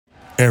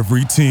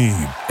Every team,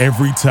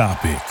 every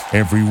topic,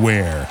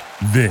 everywhere.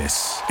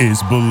 This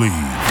is Believe.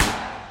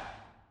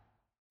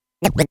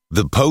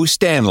 The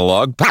Post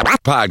Analog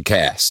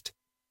Podcast.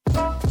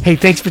 Hey,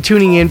 thanks for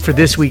tuning in for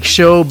this week's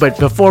show. But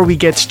before we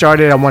get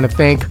started, I want to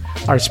thank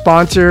our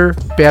sponsor,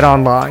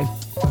 BetOnline.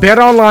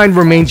 BetOnline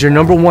remains your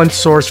number one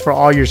source for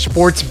all your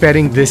sports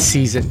betting this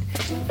season.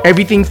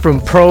 Everything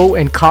from pro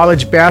and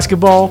college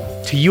basketball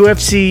to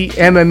UFC,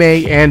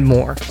 MMA, and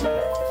more.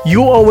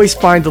 You'll always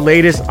find the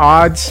latest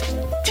odds,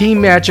 team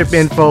matchup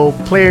info,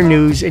 player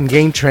news, and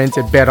game trends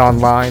at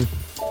BetOnline.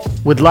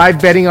 With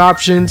live betting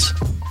options,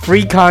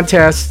 free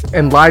contests,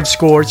 and live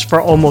scores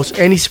for almost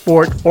any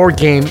sport or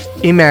game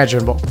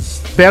imaginable.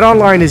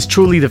 BetOnline is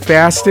truly the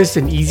fastest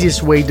and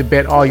easiest way to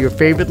bet all your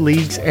favorite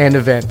leagues and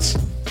events.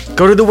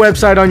 Go to the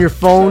website on your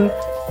phone,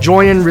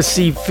 join and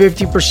receive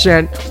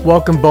 50%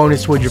 welcome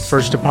bonus with your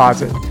first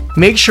deposit.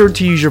 Make sure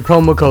to use your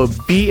promo code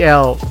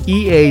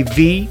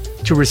BLEAV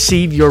to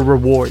receive your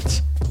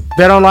rewards.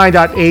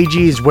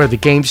 BetOnline.ag is where the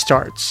game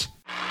starts.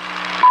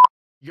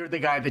 You're the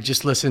guy that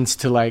just listens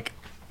to Aerosmith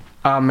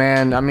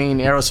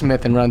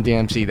and Run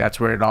DMC. That's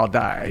where it all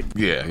died.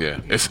 Yeah.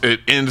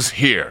 It ends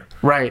here.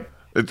 Right.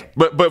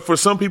 But for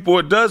some people,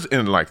 it does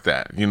end like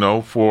that,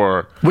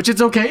 Which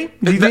it's okay?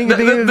 Do you think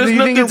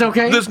it's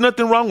okay? There's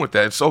nothing wrong with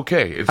that. It's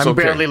okay. I'm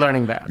barely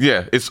learning that.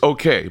 Yeah, it's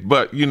okay.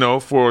 But,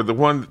 for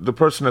the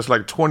person that's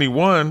like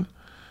 21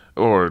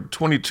 or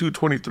 22,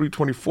 23,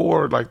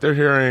 24, like they're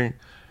hearing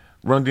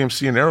Run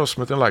DMC and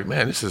Aerosmith, they're like,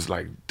 man, this is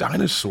like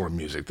dinosaur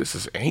music. This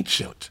is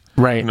ancient.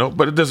 Right.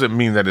 But it doesn't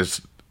mean that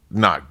it's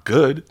not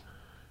good,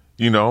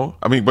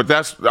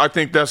 but I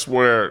think that's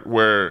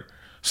where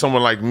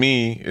someone like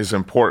me is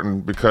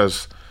important,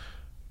 because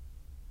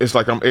it's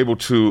like I'm able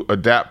to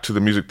adapt to the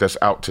music that's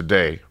out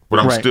today, but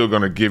I'm still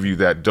going to give you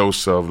that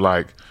dose of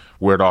like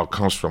where it all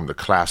comes from, the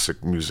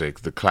classic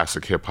music, the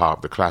classic hip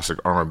hop, the classic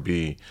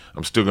R&B.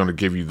 I'm still going to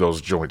give you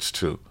those joints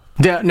too.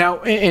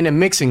 Now, in a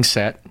mixing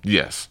set.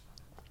 Yes.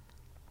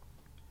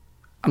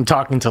 I'm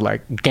talking to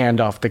like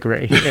Gandalf the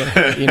Grey.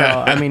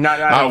 Not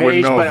out of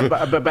age,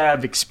 but out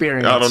of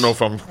experience. I don't know if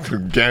I'm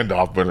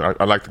Gandalf, but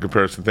I like the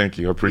comparison. Thank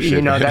you. I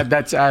appreciate it.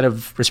 That's out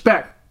of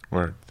respect.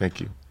 Word. Thank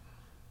you.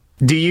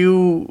 Do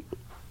you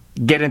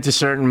get into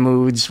certain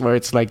moods where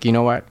it's like, you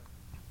know what?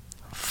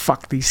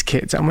 Fuck these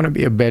kids. I'm going to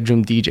be a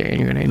bedroom DJ and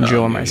you're going to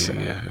enjoy myself.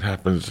 Yeah, it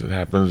happens. It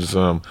happens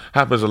a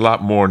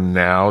lot more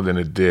now than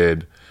it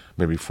did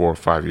maybe 4 or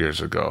 5 years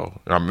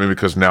ago. Maybe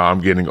because now I'm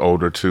getting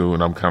older too,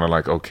 and I'm kind of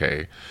like,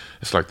 okay,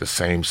 it's like the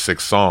same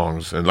 6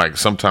 songs. And like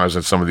sometimes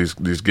in some of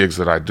these gigs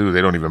that I do,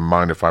 they don't even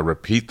mind if I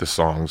repeat the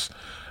songs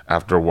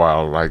after a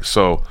while. Like,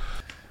 so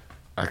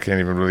I can't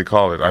even really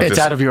call it. It's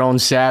out of your own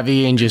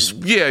savvy and just...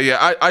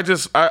 Yeah.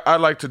 I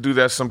like to do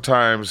that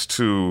sometimes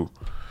to...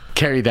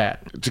 carry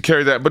that,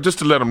 but just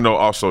to let them know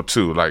also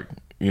too, like,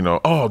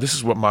 oh, this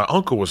is what my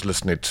uncle was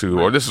listening to,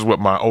 or this is what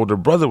my older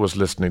brother was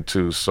listening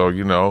to.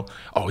 So,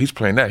 oh, he's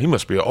playing that. He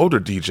must be an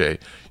older DJ.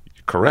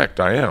 Correct,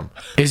 I am.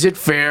 Is it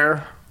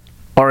fair,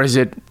 or is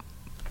it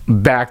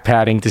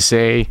backpatting to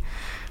say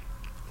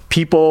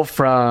people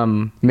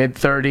from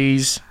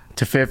mid-30s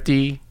to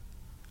 50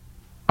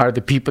 are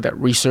the people that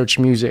research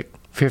music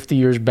 50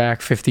 years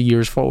back, 50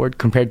 years forward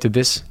compared to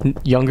this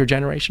younger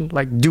generation?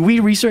 Like, do we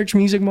research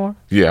music more?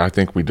 Yeah, I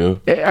think we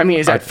do. I mean,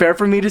 is that fair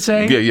for me to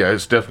say? Yeah,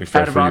 it's definitely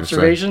fair for you to say. Out of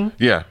observation?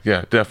 Yeah,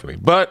 definitely.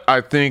 But I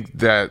think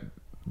that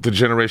the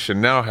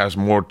generation now has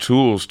more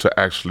tools to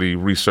actually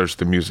research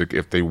the music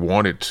if they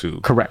wanted to.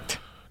 Correct.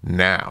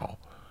 Now.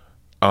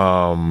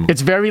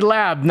 It's very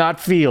lab, not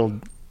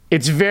field.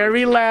 It's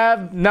very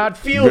lab, not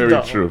field,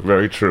 very true,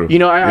 very true.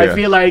 I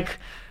feel like...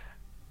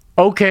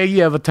 Okay,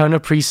 you have a ton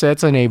of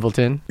presets on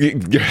Ableton.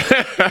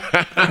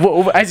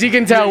 As you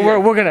can tell,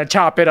 we're gonna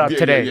chop it up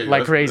today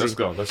like crazy.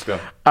 Let's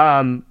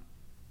go.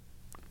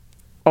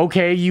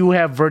 Okay, you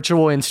have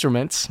virtual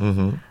instruments.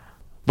 Mm-hmm.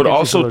 But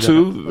also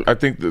too, I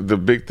think the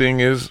big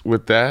thing is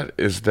with that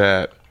is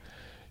that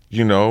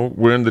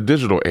we're in the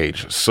digital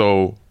age,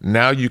 so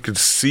now you can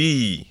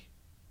see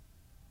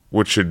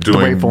what you're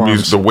doing,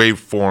 the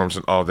waveforms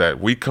and all that.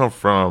 We come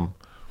from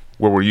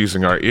where we're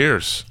using our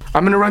ears.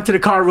 I'm gonna run to the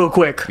car real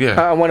quick. Yeah,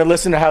 I want to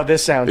listen to how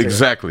this sounds.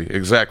 Exactly.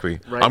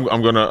 Right.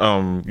 I'm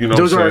gonna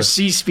those are our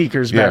C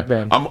speakers back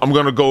then. I'm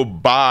gonna go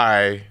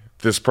buy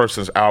this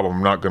person's album.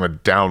 I'm not gonna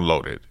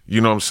download it.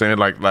 You know what I'm saying?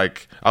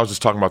 Like I was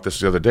just talking about this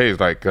the other day.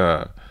 Like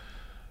I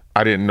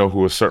didn't know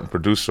who a certain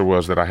producer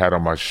was that I had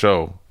on my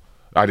show.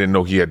 I didn't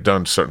know he had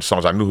done certain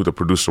songs. I knew who the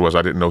producer was.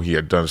 I didn't know he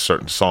had done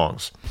certain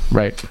songs.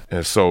 Right.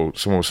 And so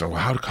someone was saying,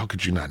 well, how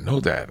could you not know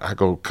that? I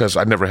go, because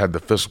I never had the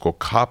physical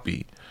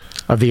copy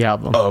of the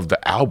album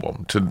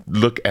to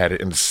look at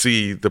it and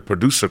see the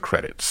producer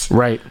credits.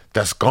 Right.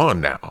 That's gone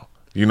now.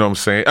 You know what I'm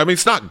saying? I mean,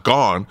 it's not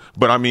gone,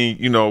 but I mean,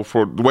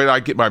 for the way that I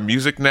get my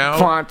music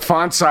now.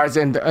 Font size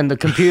and the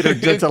computer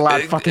gets a lot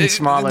fucking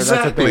smaller.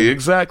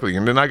 Exactly.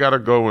 And then I got to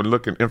go and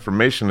look at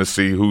information to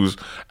see who's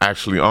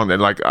actually on there.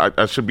 Like,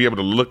 I should be able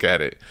to look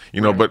at it,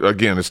 right. But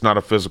again, it's not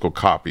a physical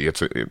copy.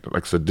 It's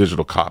a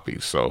digital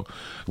copy. So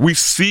we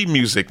see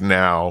music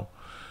now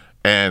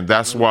And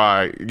that's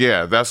why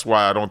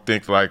I don't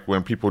think like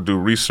when people do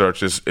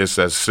research, it's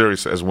as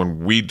serious as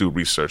when we do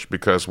research,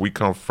 because we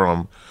come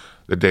from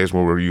the days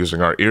when we were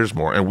using our ears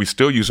more, and we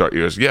still use our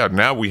ears. Yeah,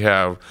 now we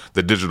have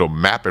the digital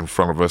map in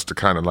front of us to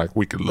kind of like,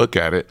 we can look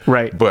at it.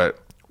 Right. But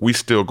we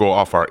still go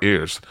off our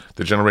ears.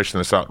 The generation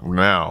that's out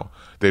now,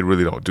 they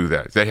really don't do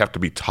that. They have to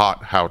be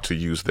taught how to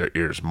use their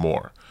ears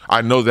more.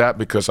 I know that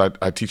because I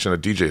teach in a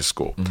DJ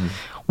school. Mm-hmm.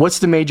 What's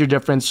the major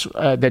difference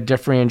that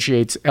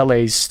differentiates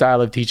LA's style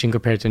of teaching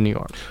compared to New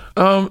York?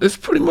 It's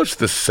pretty much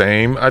the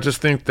same. I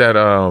just think that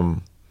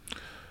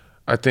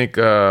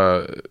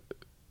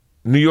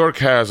New York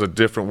has a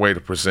different way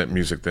to present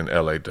music than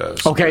LA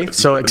does. Okay,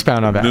 so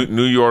expound on that.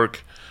 New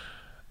York,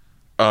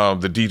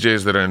 the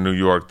DJs that are in New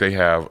York, they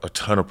have a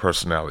ton of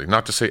personality.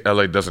 Not to say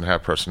LA doesn't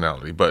have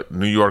personality, but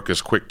New York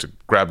is quick to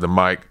grab the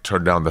mic,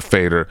 turn down the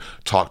fader,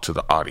 talk to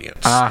the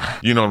audience.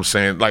 You know what I'm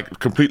saying? Like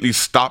completely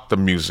stop the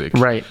music,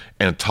 right,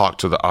 and talk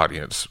to the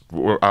audience.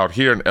 We're out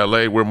here in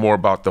LA, we're more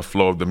about the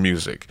flow of the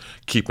music,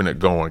 keeping it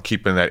going,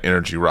 keeping that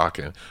energy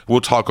rocking.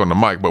 We'll talk on the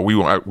mic, but we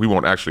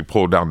won't actually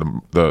pull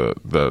down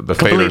the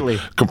fader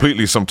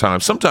completely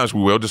sometimes. Sometimes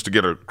we will, just to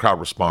get a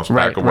crowd response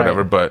back or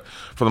whatever. Right. But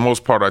for the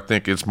most part, I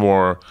think it's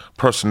more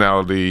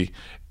personality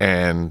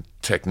and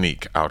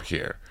technique out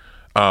here.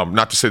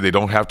 Not to say they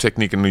don't have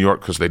technique in New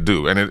York, because they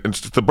do, and it's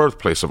the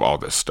birthplace of all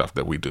this stuff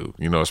that we do.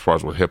 You know, as far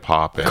as with hip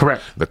hop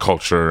and the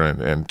culture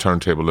and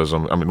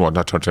turntablism. I mean, well,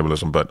 not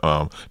turntablism, but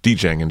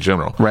DJing in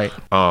general. Right.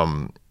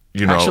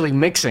 You know, actually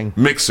mixing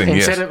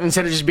instead of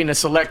just being a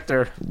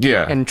selector.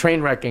 Yeah. And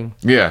train wrecking.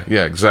 Yeah,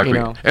 exactly.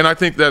 You know? And I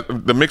think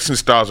that the mixing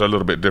styles are a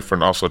little bit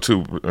different also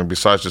too.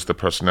 Besides just the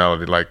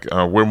personality, like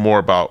we're more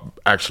about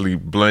actually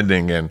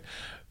blending, and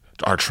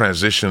our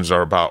transitions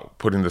are about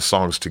putting the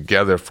songs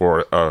together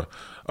for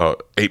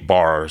 8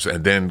 bars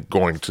and then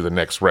going to the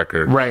next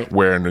record. Right.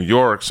 Where in New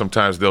York,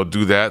 sometimes they'll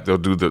do that. They'll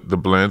do the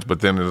blends,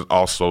 but then it'll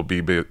also be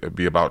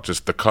about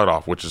just the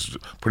cutoff, which is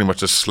pretty much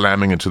just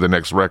slamming into the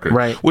next record.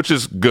 Right. Which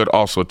is good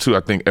also, too.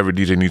 I think every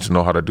DJ needs to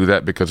know how to do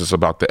that, because it's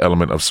about the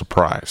element of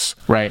surprise.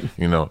 Right.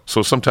 You know,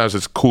 so sometimes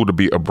it's cool to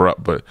be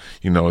abrupt, but,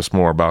 you know, it's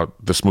more about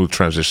the smooth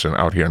transition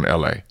out here in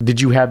LA.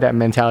 Did you have that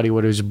mentality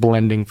where it was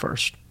blending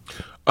first?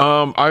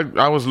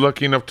 I was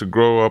lucky enough to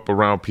grow up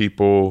around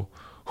people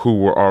who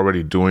were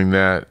already doing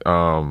that.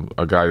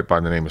 A guy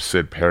by the name of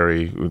Sid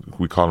Perry,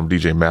 we call him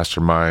DJ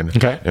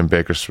Mastermind, in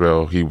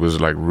Bakersfield. He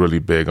was like really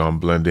big on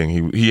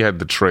blending. He had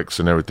the tricks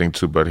and everything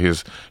too, but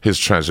his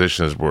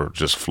transitions were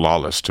just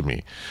flawless to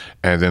me.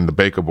 And then the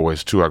Baker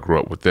Boys too, I grew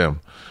up with them,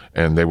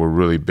 and they were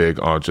really big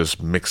on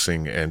just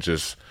mixing and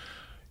just,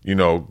 you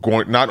know,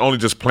 going, not only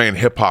just playing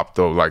hip hop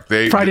though, like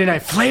Friday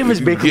Night Flavors,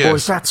 Baker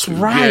Boys. That's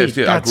right. Yes,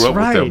 that's I grew up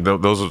right. with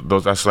them.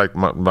 Those. That's like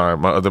my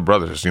other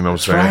brothers. You know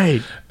what I'm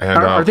saying? Right. And,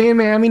 are they in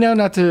Miami now?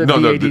 Not to no,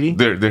 BADD?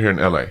 they're here in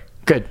LA.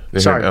 Good.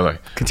 They're sorry. Here in LA.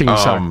 Continue.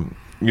 Sorry.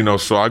 You know,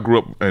 so I grew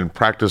up and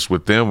practiced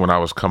with them when I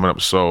was coming up.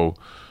 So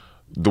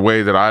the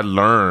way that I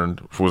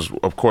learned was,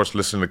 of course,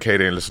 listening to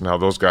K-Day and listening to how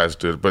those guys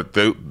did. But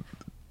the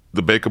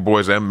Baker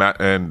Boys and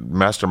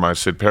Mastermind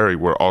Sid Perry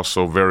were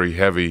also very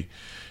heavily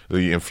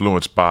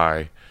influenced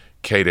by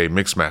K-Day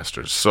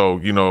Mixmasters. So,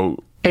 you know,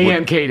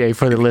 AM K-Day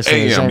for the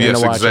listeners. AM,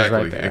 yes,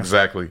 exactly. Right,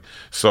 exactly.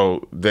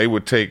 So they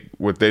would take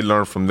what they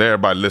learned from there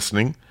by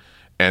listening,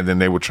 and then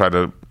they would try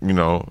to, you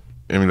know,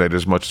 emulate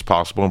as much as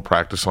possible and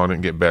practice on it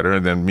and get better.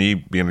 And then me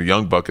being a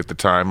young buck at the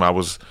time, I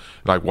was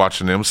like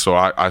watching them, so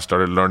I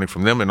started learning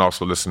from them and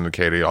also listening to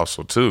K-Day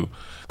also too.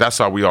 That's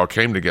how we all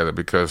came together,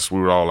 because we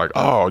were all like,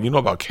 oh, you know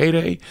about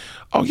K-Day?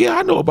 Oh yeah,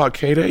 I know about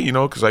K-Day, you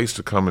know, because I used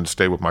to come and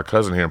stay with my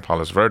cousin here in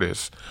Palos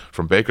Verdes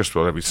from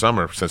Bakersfield every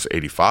summer since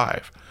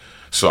 '85.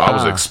 So I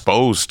was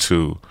exposed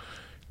to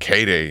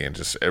K-Day and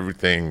just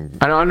everything.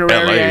 An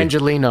honorary LA.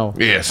 Angelino.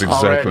 Yes,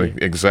 already.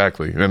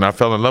 Exactly. And I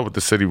fell in love with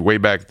the city way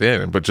back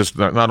then. But just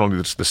not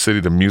only the city,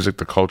 the music,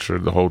 the culture,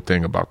 the whole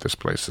thing about this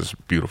place is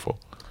beautiful.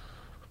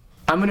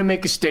 I'm going to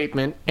make a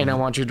statement, and I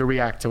want you to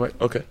react to it.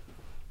 Okay.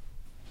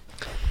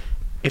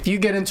 If you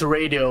get into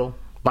radio,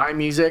 buy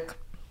music.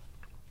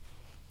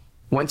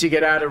 Once you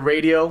get out of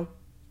radio,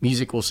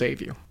 music will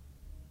save you.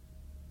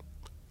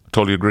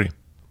 Totally agree.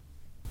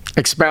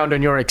 Expound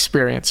on your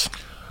experience.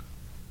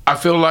 I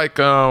feel like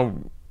I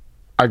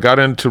got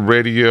into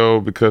radio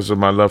because of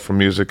my love for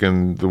music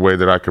and the way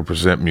that I could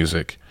present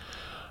music.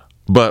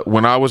 But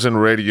when I was in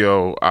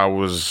radio, I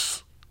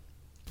was...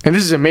 And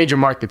this is a major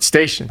market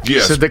station.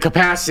 Yes. So the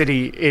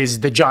capacity is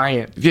the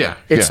giant. Yeah.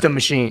 It's the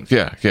machine.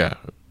 Yeah.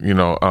 You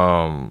know,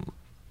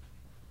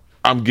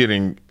 I'm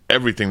getting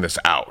everything that's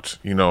out,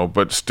 you know,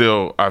 but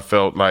still I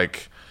felt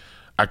like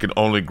I could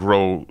only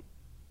grow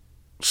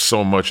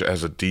so much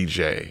as a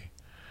DJ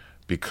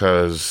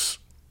because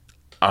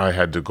I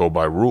had to go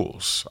by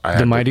rules.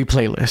 The mighty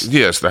playlist.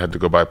 Yes, I had to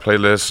go by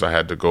playlists. I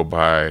had to go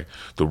by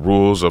the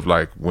rules of,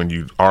 like, when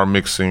you are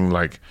mixing,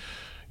 like,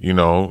 you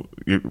know,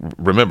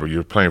 remember,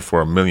 you're playing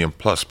for 1 million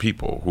plus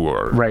people who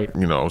are, right.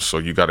 You know, so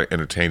you got to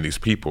entertain these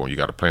people. You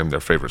got to play them their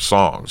favorite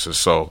songs. And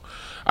so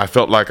I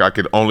felt like I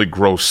could only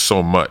grow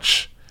so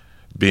much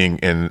being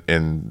in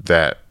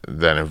that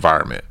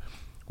environment.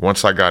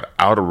 once I got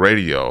out of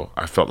radio,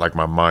 I felt like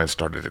my mind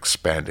started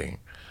expanding,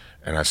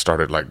 and I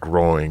started like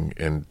growing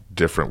in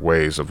different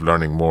ways of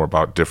learning more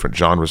about different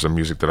genres of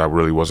music that I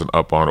really wasn't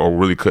up on or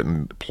really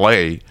couldn't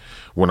play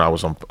when I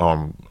was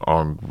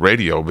on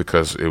radio,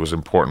 because it was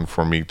important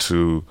for me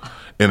to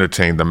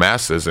entertain the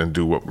masses and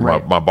do what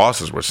my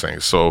bosses were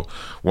saying. So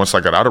once I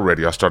got out of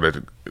radio, I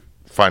started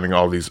finding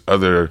all these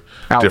other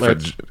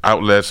different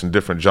outlets and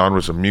different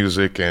genres of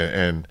music,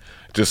 and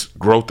just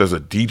growth as a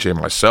DJ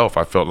myself.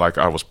 I felt like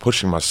I was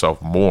pushing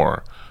myself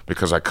more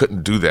because I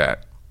couldn't do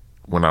that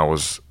when I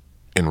was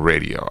in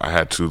radio. I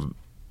had to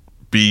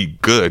be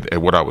good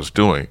at what I was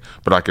doing,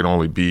 but I could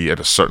only be at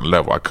a certain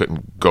level. I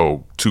couldn't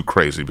go too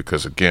crazy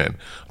because, again,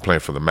 I'm playing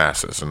for the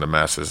masses, and the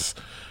masses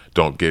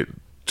don't get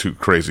too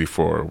crazy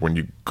for when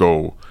you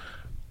go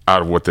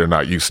out of what they're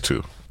not used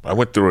to. I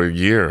went through a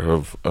year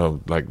of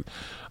like,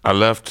 I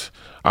left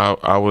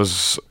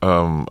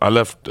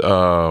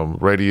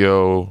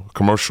radio,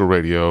 commercial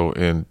radio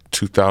in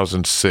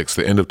 2006,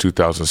 the end of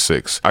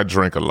 2006. I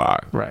drank a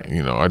lot. Right.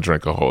 I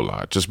drank a whole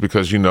lot just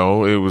because, it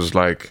was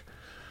like,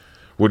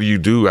 what do you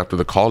do after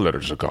the call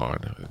letters are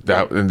gone?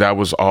 And that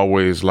was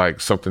always like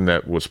something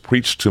that was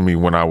preached to me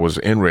when I was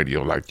in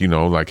radio,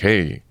 like,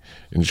 hey,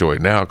 enjoy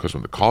it now, because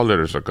when the call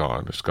letters are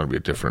gone, it's going to be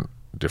a different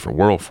different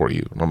world for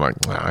you. And I'm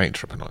like, nah, I ain't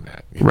tripping on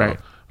that. You know?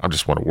 I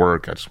just want to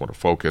work. I just want to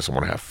focus. I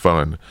want to have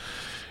fun.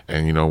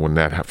 And, you know, when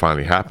that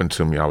finally happened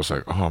to me, I was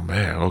like, oh,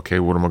 man, okay,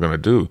 what am I going to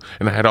do?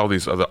 And I had all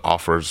these other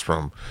offers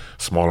from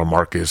smaller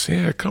markets.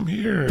 Yeah, come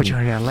here. But you're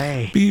in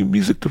L.A. Be a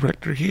music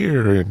director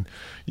here. And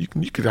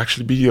you could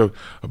actually be a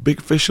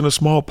big fish in a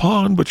small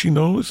pond. But, you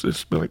know,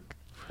 it's like,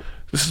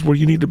 this is where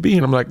you need to be.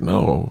 And I'm like,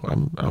 no,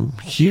 I'm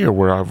here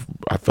where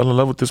I fell in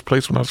love with this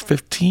place when I was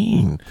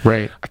 15.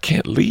 Right. I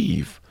can't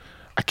leave.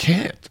 I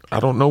can't. I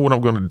don't know what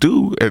I'm going to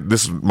do. And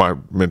this is my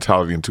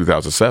mentality in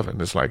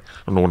 2007. It's like, I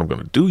don't know what I'm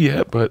going to do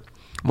yet, but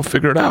I'm going to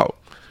figure it out,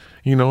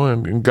 you know,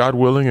 and God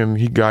willing, and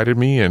he guided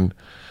me, and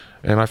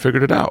I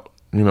figured it out,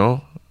 you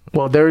know.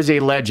 Well, there is a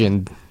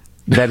legend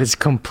that is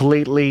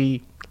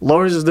completely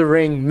Lord of the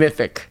Ring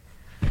mythic.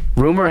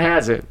 Rumor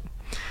has it,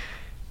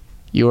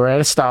 you were at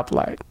a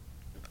stoplight.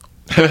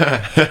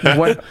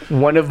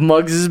 one of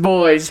Muggs's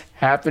boys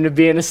happened to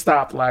be in a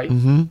stoplight,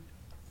 mm-hmm.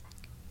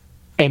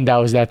 and that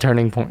was that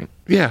turning point.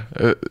 Yeah,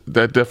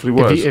 that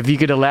definitely was. If you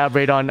could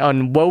elaborate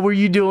on what were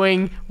you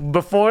doing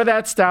before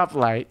that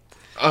stoplight?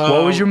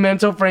 What was your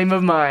mental frame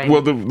of mind?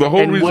 Well, the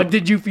whole reason. What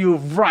did you feel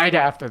right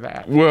after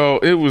that? Well,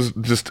 it was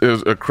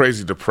a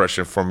crazy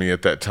depression for me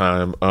at that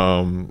time.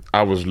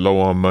 I was low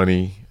on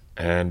money,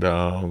 and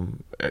I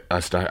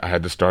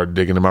had to start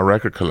digging in my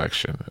record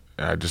collection.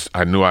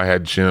 I knew I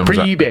had gems.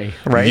 Pre-eBay,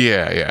 right?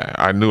 Yeah.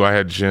 I knew I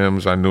had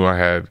gems. I knew I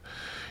had,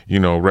 you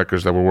know,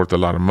 records that were worth a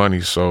lot of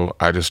money. So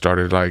I just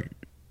started like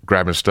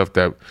grabbing stuff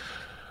that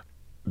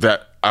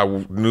I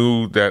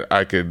knew that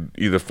I could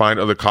either find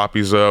other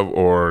copies of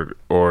or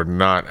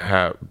not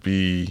I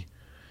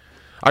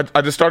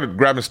just started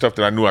grabbing stuff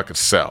that I knew I could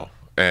sell.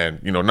 And,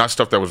 you know, not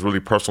stuff that was really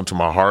personal to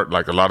my heart.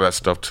 Like, a lot of that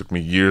stuff took me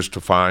years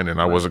to find,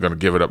 and I wasn't going to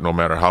give it up no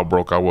matter how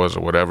broke I was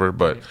or whatever.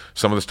 But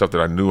some of the stuff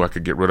that I knew I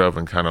could get rid of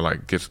and kind of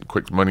like get some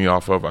quick money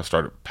off of, I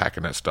started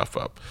packing that stuff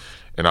up.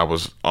 And I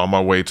was on my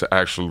way to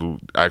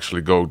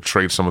actually go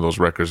trade some of those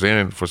records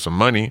in for some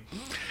money.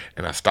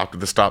 And I stopped at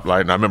the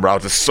stoplight, and I remember I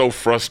was just so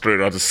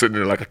frustrated. I was just sitting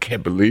there like, I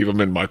can't believe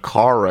I'm in my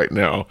car right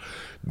now,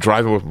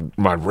 driving with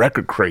my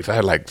record crates. I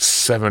had like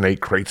 7,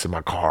 8 crates in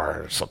my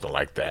car or something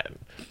like that.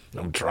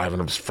 I'm driving,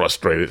 I'm just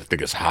frustrated. I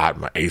think it's hot.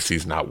 My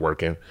AC's not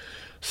working.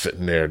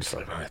 Sitting there just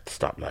like, I have to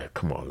stop, like,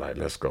 come on, like,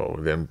 let's go.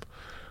 And then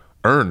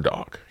Earn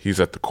Dog, he's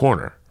at the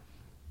corner.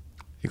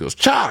 He goes,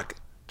 Choc.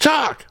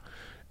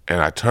 And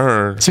I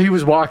turned. So he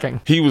was walking.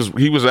 He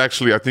was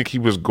actually, I think he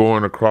was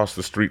going across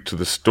the street to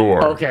the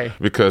store. Okay.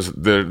 Because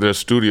their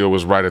studio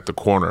was right at the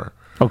corner.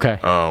 Okay.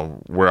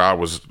 Where I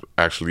was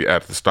actually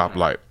at the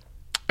stoplight.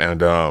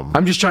 And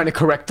I'm just trying to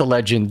correct the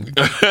legend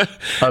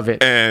of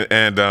it.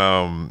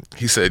 And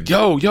he said,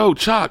 yo,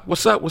 Choc,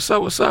 what's up?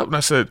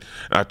 And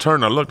I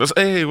turned, I looked, I said,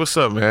 hey, what's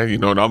up, man? You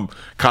know, and I'm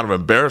kind of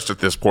embarrassed at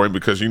this point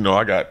because, you know,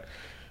 I got,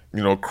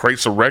 you know,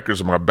 crates of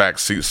records in my back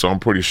seat, so I'm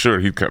pretty sure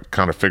he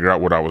kind of figured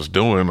out what I was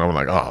doing. I'm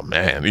like, oh,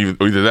 man,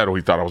 either that or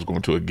he thought I was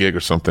going to a gig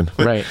or something.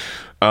 Right.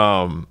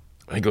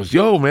 He goes,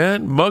 yo,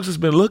 man, Muggs has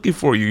been looking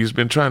for you. He's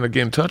been trying to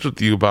get in touch with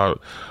you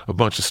about a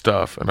bunch of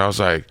stuff. And I was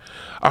like,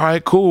 all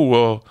right, cool,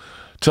 well,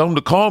 tell him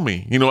to call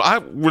me. You know, I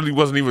really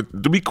wasn't even,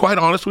 to be quite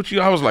honest with you,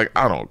 I was like,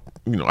 I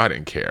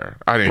didn't care.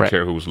 I didn't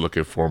care who was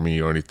looking for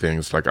me or anything.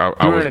 It's like, I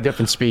was in a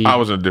different speed. I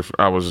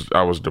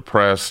was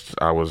depressed.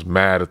 I was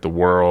mad at the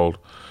world.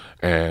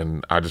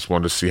 And I just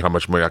wanted to see how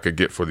much money I could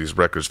get for these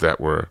records that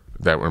were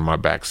in my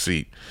back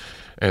seat.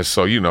 And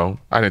so, you know,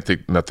 I didn't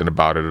think nothing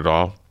about it at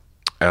all.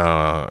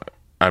 I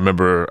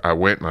remember I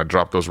went and I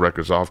dropped those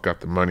records off,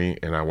 got the money,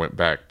 and I went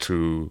back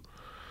to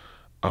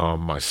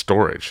my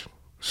storage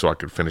so I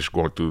could finish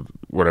going through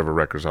whatever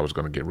records I was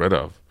going to get rid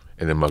of.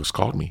 And then Muggs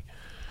called me.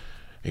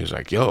 He was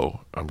like,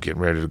 yo, I'm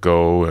getting ready to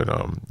go, and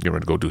getting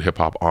ready to go do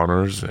hip-hop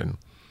honors, and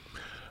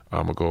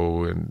I'm going to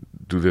go and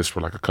do this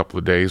for like a couple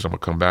of days. I'm going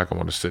to come back. I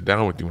want to sit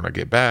down with you when I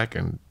get back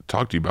and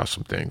talk to you about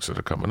some things that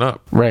are coming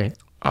up. Right.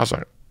 I was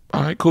like,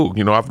 all right, cool.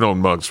 You know, I've known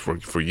Muggs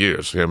for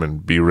years, him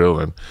and Be Real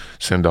and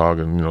Sin Dog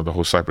and, you know, the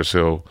whole Cypress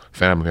Hill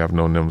family. I've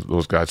known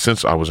those guys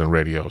since I was in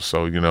radio.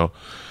 So, you know,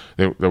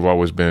 they've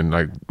always been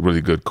like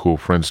really good, cool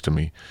friends to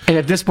me. And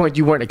at this point,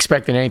 you weren't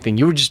expecting anything.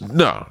 You were just I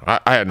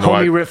had no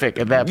idea. homie-rific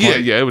at that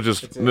point. Yeah. It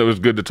was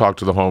good to talk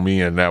to the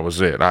homie, and that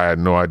was it. I had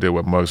no idea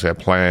what Muggs had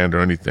planned or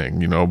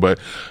anything, you know. But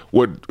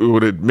what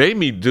it made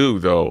me do,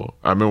 though,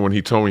 I remember when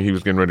he told me he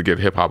was getting ready to get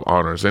hip hop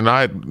honors, and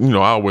I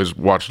always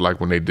watched like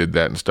when they did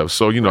that and stuff.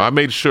 So, you know, I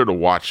made sure to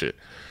watch it,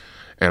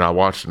 and I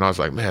watched it, and I was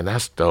like, man,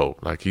 that's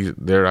dope. Like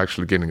they're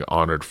actually getting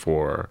honored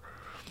for,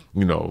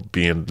 you know,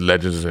 being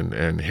legends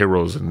and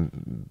heroes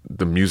in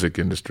the music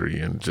industry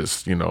and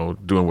just, you know,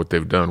 doing what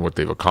they've done, what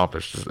they've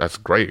accomplished. That's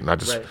great. And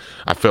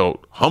I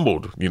felt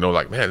humbled, you know,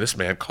 like, man, this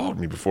man called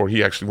me before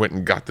he actually went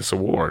and got this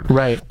award.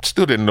 Right.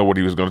 Still didn't know what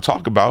he was going to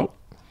talk about.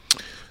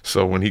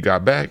 So when he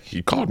got back,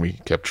 he called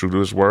me, kept true to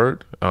his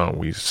word.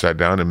 We sat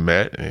down and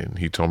met, and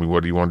he told me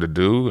what he wanted to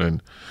do.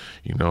 And,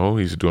 you know,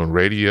 he's doing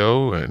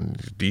radio and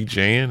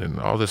DJing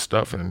and all this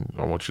stuff. And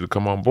I want you to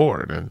come on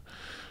board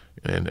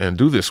and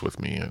do this with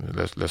me, and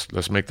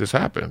let's make this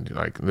happen.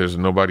 Like, there's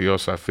nobody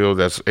else I feel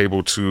that's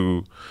able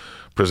to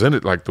present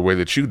it like the way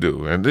that you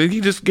do. And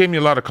he just gave me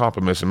a lot of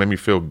compliments and made me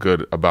feel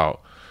good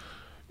about,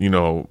 you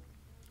know,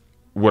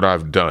 what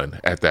I've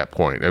done at that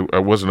point.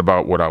 It wasn't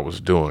about what I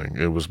was doing.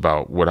 It was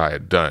about what I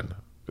had done,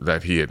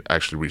 that he had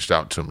actually reached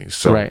out to me.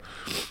 So, right.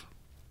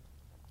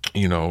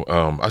 You know,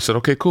 I said,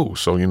 okay, cool.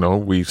 So, you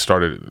know, I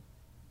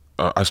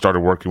started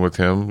working with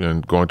him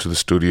and going to the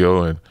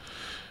studio and,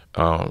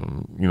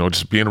 you know,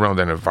 just being around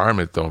that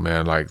environment though,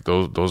 man, like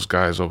those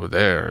guys over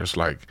there, it's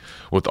like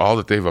with all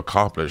that they've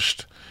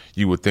accomplished,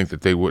 you would think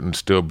that they wouldn't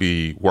still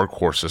be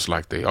workhorses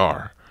like they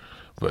are,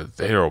 but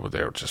they're over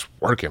there just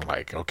working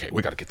like, okay,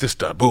 we got to get this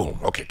done. Boom.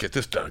 Okay. Get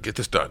this done.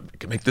 We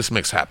can make this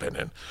mix happen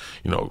and,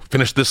 you know,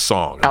 finish this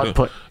song.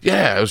 Output.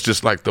 Yeah. It was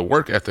just like the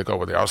work ethic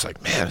over there. I was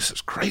like, man, this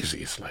is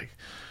crazy. It's like,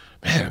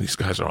 man, these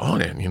guys are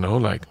on it, you know,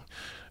 like,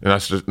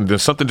 and then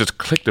something just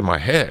clicked in my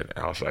head.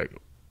 And I was like,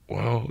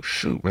 well,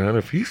 shoot, man,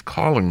 if he's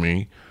calling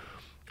me,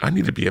 I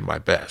need to be at my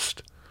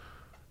best.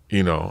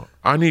 You know,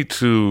 I need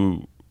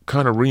to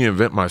kind of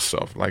reinvent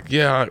myself. Like,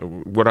 yeah,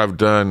 what I've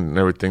done and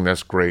everything,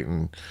 that's great.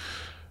 And,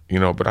 you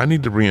know, but I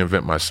need to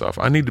reinvent myself.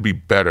 I need to be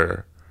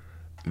better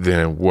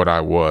than what I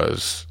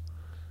was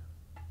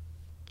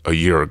a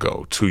year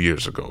ago, 2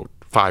 years ago,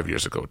 5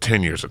 years ago,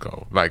 10 years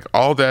ago. Like,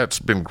 all that's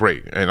been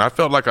great. And I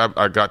felt like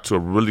I got to a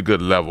really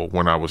good level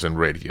when I was in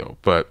radio.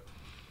 But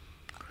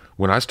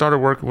when I started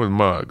working with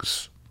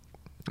Muggs,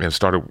 and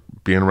started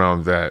being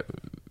around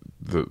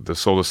the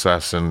Soul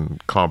Assassin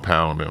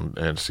compound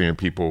and seeing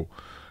people,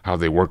 how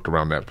they worked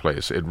around that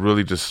place, it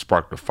really just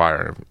sparked a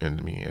fire in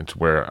me, into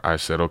where I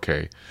said,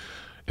 okay,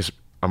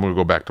 I'm going to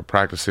go back to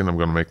practicing. I'm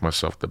going to make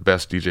myself the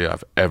best DJ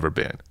I've ever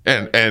been.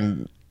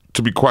 And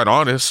to be quite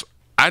honest,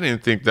 I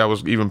didn't think that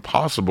was even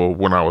possible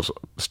when I was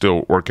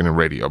still working in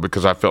radio,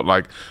 because I felt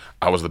like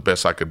I was the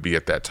best I could be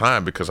at that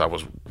time, because I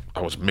was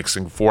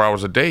mixing 4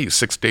 hours a day,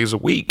 6 days a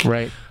week.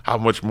 Right. How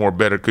much more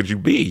better could you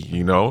be,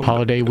 you know?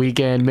 Holiday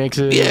weekend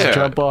mixes,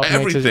 jump off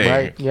everything. mixes,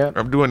 right? Yeah.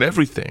 I'm doing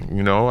everything,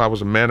 you know? I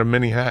was a man of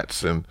many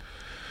hats. And,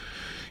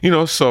 you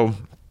know, so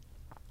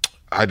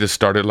I just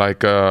started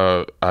like,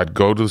 I'd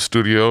go to the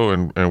studio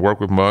and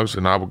work with Muggs,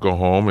 and I would go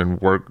home and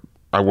work.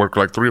 I worked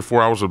like 3 or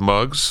 4 hours with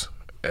Muggs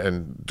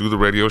and do the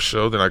radio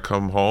show. Then I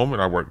come home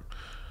and I work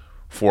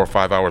 4 or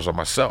 5 hours on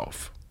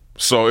myself.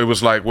 So it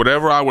was like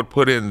whatever I would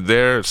put in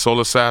there, Soul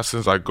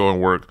Assassins, I'd go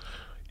and work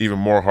even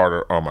more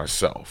harder on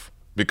myself,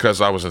 because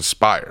I was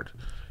inspired.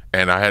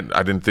 And I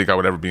didn't think I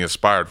would ever be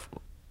inspired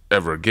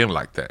ever again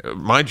like that.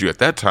 Mind you, at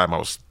that time I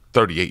was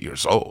 38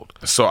 years old.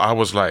 So I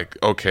was like,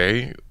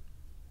 okay,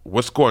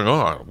 what's going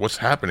on? What's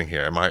happening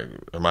here? Am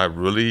I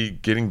really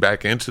getting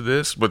back into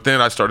this? But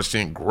then I started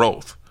seeing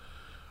growth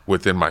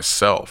within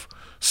myself.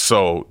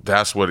 So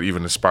that's what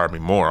even inspired me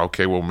more.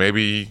 Okay, well,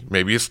 maybe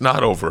it's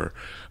not over.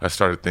 I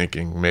started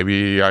thinking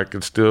maybe I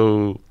could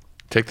still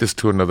take this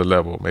to another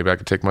level. Maybe I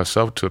could take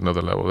myself to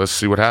another level. Let's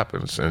see what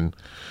happens. And,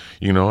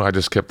 you know, I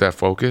just kept that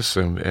focus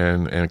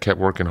and kept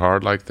working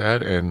hard like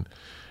that. And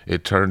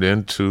it turned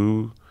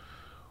into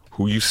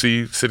who you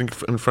see sitting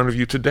in front of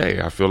you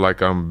today. I feel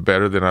like I'm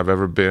better than I've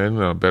ever been,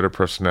 a better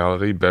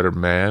personality, better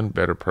man,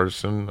 better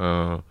person,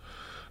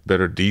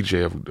 better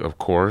DJ, of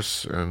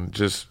course, and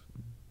just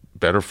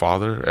better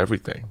father,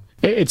 everything.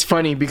 It's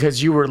funny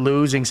because you were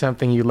losing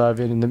something you love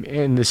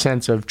in the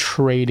sense of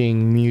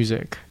trading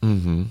music.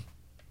 Mm-hmm.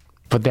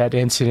 But that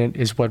incident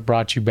is what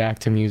brought you back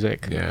to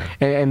music. Yeah.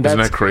 And isn't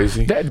that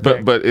crazy?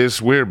 But it's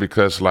weird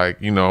because,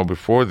 like, you know,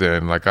 before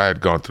then, like, I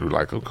had gone through,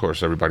 like, of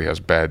course, everybody has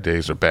bad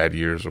days or bad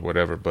years or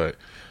whatever, but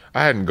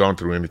I hadn't gone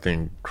through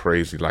anything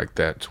crazy like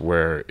that to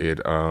where it,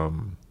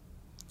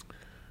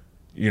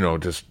 you know,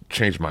 just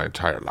changed my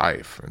entire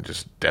life and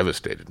just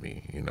devastated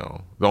me, you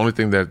know. The only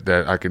thing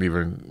that I could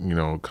even, you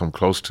know, come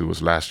close to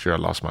was last year I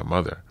lost my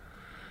mother.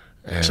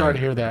 And, sorry to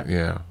hear that.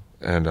 Yeah.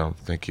 And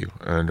thank you.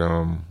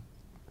 And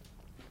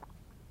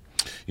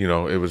you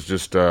know, it was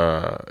just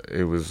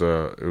it was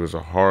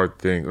a hard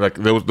thing. Like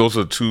those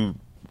are two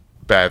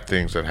bad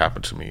things that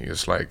happened to me.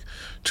 It's like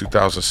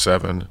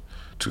 2007,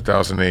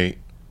 2008,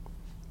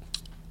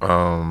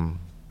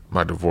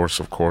 my divorce,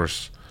 of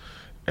course,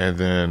 and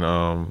then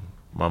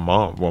my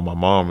mom. Well, my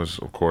mom is,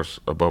 of course,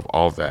 above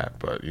all that.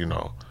 But you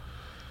know,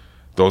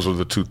 those were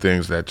the two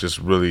things that just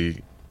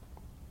really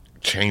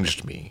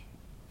changed me.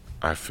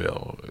 I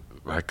feel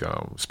like,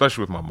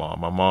 especially with my mom.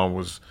 My mom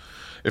was,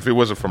 if it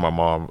wasn't for my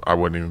mom, I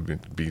wouldn't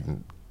even be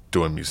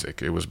doing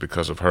music. It was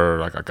because of her.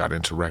 Like, I got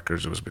into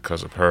records. It was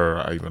because of her.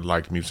 I even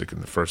liked music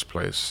in the first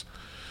place.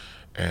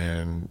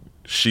 And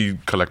she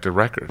collected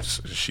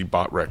records. She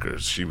bought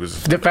records. She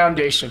was the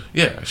foundation.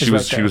 Yeah, she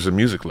was a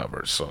music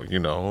lover. So, you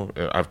know,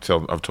 I've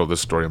told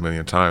this story a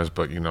million times,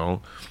 but you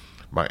know,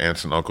 my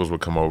aunts and uncles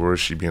would come over.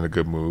 She'd be in a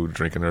good mood,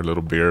 drinking her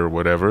little beer or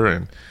whatever,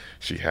 and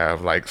she'd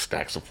have like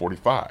stacks of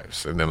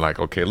 45s. And then like,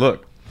 okay,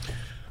 look,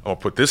 I'm gonna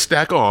put this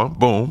stack on,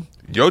 boom.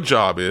 Your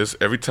job is,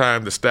 every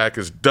time the stack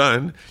is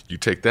done, you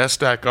take that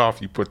stack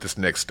off, you put this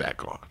next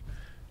stack on.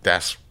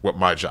 That's what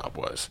my job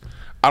was.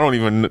 I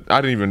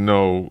didn't even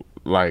know,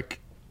 like,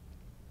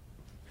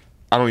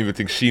 I don't even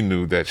think she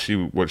knew that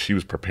what she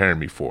was preparing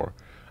me for.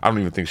 I don't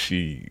even think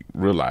she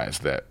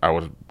realized that I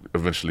would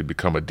eventually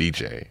become a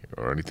DJ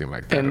or anything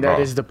like that. And that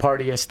is the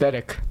party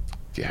aesthetic.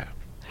 Yeah.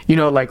 You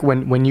know, like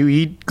when you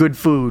eat good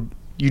food,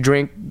 you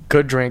drink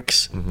good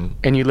drinks,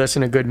 and you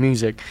listen to good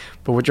music.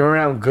 But when you're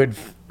around good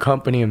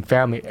company and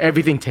family,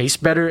 everything tastes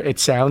better, it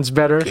sounds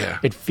better,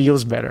 it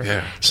feels better.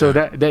 Yeah. So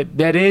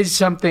that is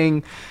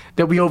something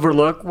that we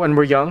overlook when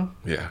we're young.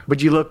 Yeah.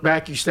 But you look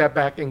back, you step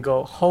back and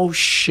go, oh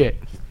shit.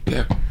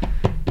 Yeah.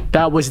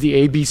 That was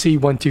the ABC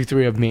 1, 2,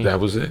 3 of me. That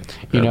was it.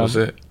 That was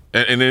it.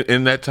 And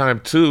in that time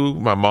too,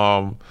 my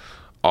mom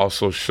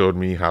also showed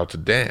me how to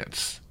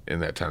dance in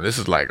that time. This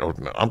is like,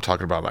 I'm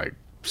talking about like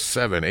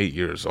 7, 8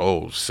 years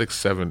old, 6,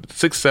 7,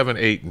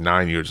 8,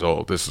 9 years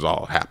old. This is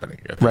all happening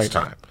at this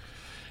time.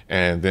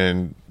 And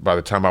then by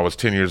the time I was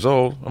 10 years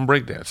old, I'm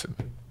breakdancing.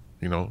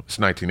 You know, it's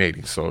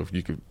 1980. So if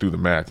you could do the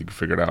math, you could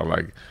figure it out.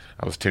 Like,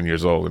 I was 10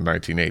 years old in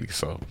 1980.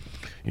 So,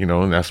 you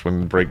know, and that's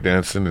when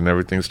breakdancing and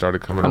everything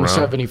started coming around.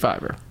 I'm a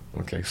 75er.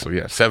 Okay, so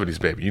yeah, 70s,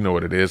 baby. You know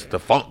what it is. The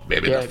funk,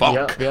 baby, the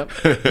funk. Yep.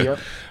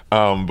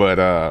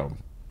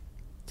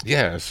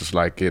 Yeah, it's just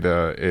like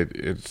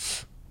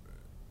it's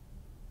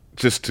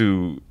just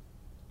to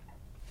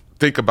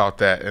think about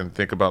that and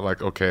think about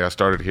like, okay, I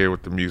started here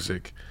with the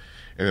music,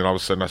 and then all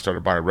of a sudden I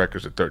started buying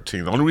records at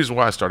 13. The only reason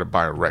why I started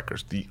buying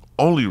records, the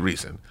only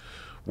reason,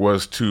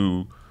 was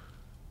to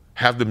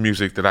have the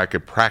music that I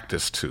could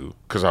practice to,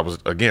 because I was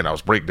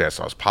breakdancing,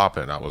 I was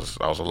popping, I was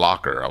a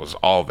locker, I was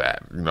all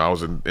that. You know, I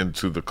was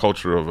into the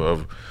culture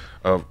of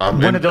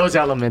one of those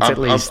elements, at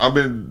least. I'm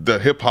in the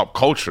hip hop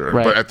culture,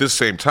 but at this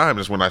same time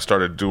is when I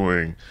started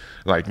doing,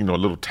 like, you know,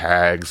 little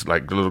tags,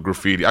 like little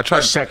graffiti. I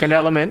tried second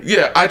element.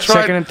 Yeah, I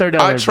tried second and third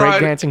element.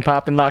 Breakdancing,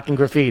 popping, locking,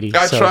 graffiti.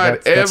 I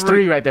tried that's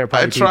 3 right there.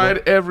 I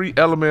tried every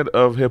element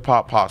of hip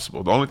hop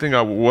possible. The only thing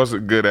I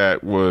wasn't good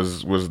at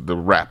was the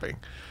rapping.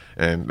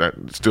 And that,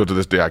 still to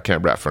this day, I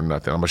can't rap for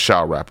nothing. I'm a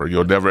shout rapper.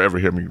 You'll never, ever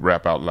hear me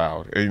rap out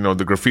loud. And, you know,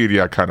 the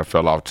graffiti, I kind of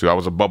fell off, too. I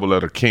was a bubble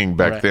letter king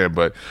back then,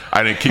 but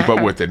I didn't keep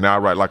up with it. Now I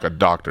write like a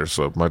doctor,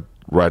 so my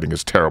writing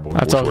is terrible.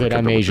 That's all good.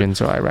 I'm Asian,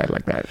 so I write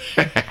like that.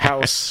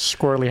 House,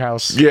 squirrely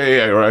house.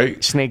 Yeah,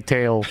 right. Snake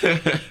tail,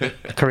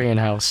 Korean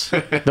house.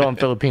 Though I'm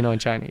Filipino and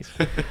Chinese.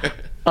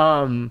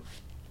 You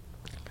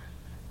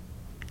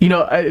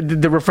know,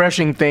 the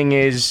refreshing thing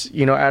is,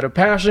 you know, out of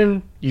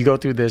passion, you go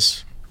through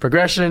this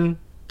progression,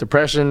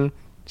 depression,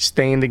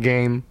 stay in the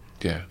game.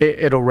 Yeah.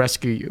 It'll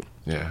rescue you.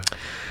 Yeah.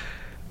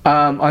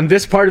 On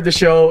this part of the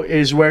show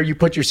is where you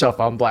put yourself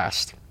on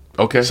blast.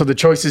 Okay. So the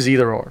choice is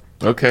either or.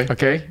 Okay.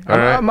 All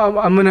right.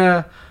 I'm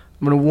gonna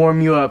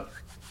warm you up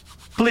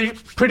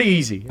pretty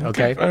easy.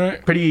 Okay. All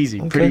right. Pretty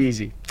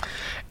easy.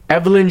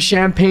 Evelyn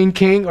Champagne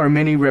King or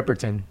Minnie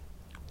Riperton?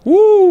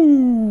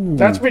 Woo!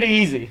 That's pretty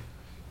easy.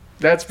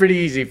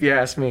 If you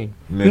ask me.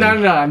 Minnie.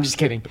 No, I'm just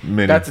kidding.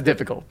 Minnie. That's the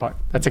difficult part.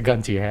 That's a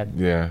gun to your head.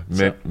 Yeah,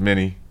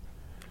 Minnie.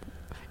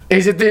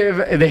 Is it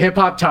the hip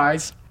hop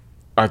ties?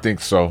 I think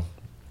so.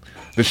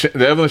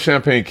 The Evelyn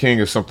Champagne King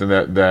is something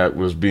that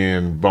was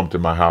being bumped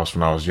in my house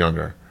when I was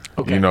younger.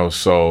 Okay. You know,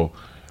 so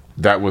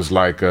that was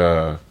like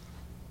a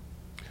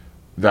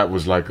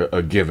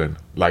given.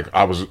 Like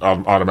I'm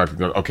automatically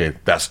going, okay,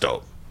 that's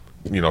dope.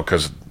 You know,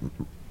 because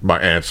my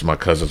aunts and my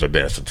cousins are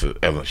dancing to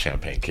Evelyn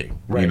Champagne King.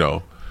 Right. You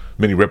know,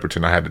 Minnie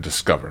Riperton I had to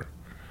discover.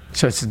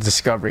 So it's a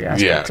discovery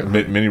aspect. Yeah,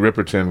 Minnie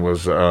Riperton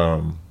was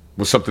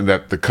something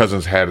that the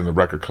cousins had in the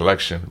record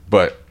collection,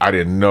 but I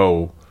didn't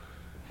know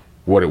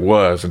what it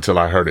was until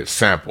I heard it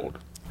sampled.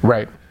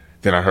 Right.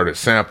 Then I heard it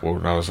sampled,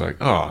 and I was like,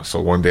 oh.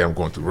 So one day I'm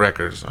going through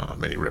records.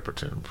 Minnie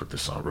Riperton, put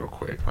this on real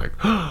quick. Like,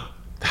 oh,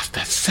 that's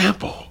that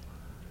sample.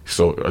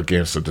 So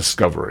again, it's a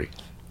discovery.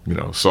 You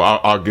know, so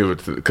I'll give it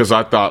to, because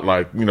I thought,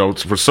 like, you know,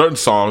 for certain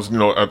songs, you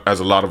know, as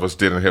a lot of us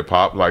did in hip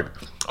hop, like,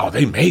 oh,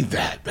 they made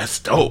that. That's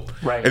dope.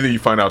 Right. And then you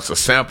find out it's a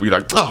sample. You're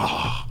like,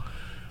 oh.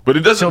 But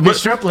it doesn't. So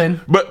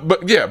Strickland.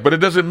 But it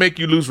doesn't make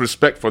you lose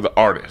respect for the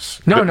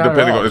artist. No, not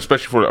depending at all. on,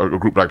 especially for a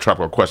group like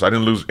Tropical Quest. I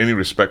didn't lose any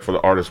respect for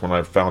the artist when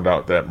I found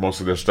out that most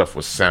of their stuff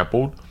was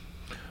sampled.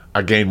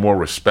 I gained more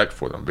respect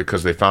for them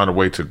because they found a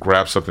way to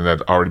grab something that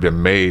had already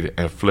been made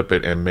and flip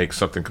it and make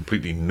something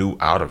completely new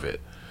out of it.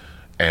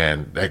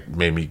 And that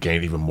made me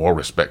gain even more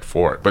respect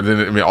for it. But then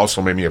it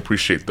also made me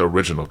appreciate the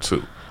original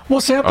too. Well,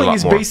 sampling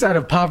is based out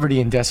of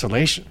poverty and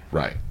desolation.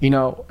 Right. In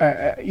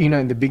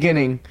the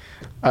beginning,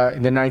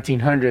 in the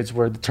 1900s,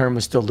 where the term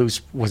was still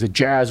loose, was it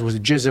jazz? Was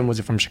it jism? Was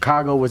it from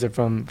Chicago? Was it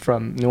from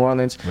New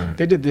Orleans? Right.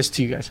 They did this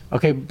to you guys.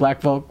 Okay,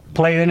 black folk,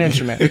 play an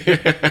instrument.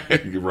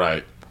 You're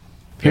right.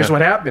 Here's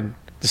what happened.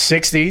 The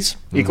 60s,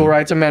 Equal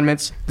Rights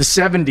Amendments. The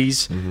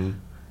 70s,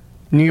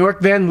 New York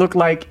then looked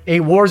like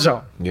a war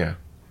zone. Yeah.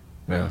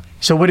 Yeah.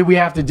 So what do we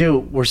have to do?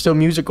 We're still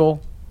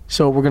musical,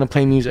 so we're going to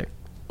play music.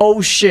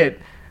 Oh, shit.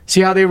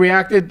 See how they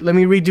reacted? Let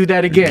me redo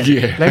that again.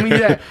 Yeah. Let me do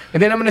that.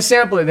 And then I'm going to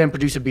sample it and then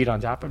produce a beat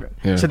on top of it.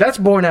 Yeah. So that's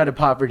born out of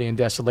poverty and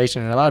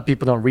desolation, and a lot of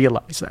people don't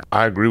realize that.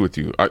 I agree with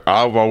you.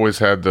 I've always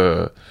had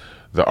the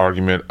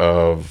argument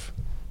of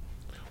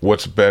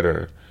what's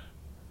better,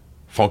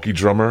 funky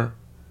drummer,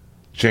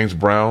 James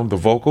Brown, the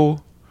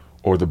vocal,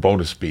 or the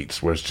bonus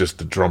beats where it's just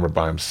the drummer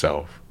by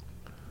himself.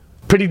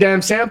 Pretty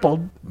damn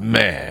sampled.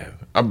 Man.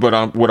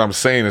 But what I'm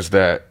saying is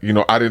that,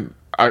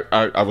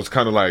 I was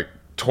kind of like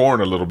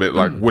torn a little bit,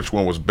 like which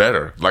one was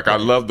better. Like I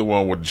love the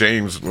one with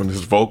James, when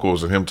his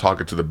vocals and him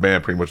talking to the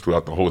band pretty much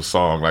throughout the whole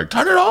song, like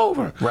turn it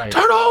over, right.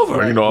 Turn over,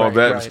 right, all that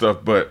right. and stuff.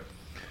 But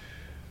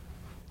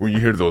when you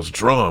hear those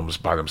drums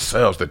by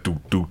themselves that do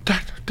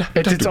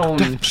it's its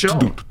own show.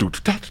 I'm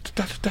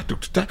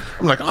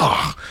like,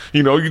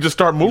 you just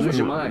start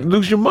moving,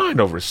 lose your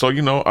mind over it. So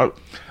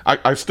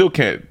I still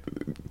can't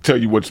tell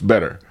you what's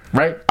better.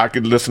 Right. I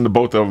could listen to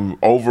both of them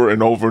over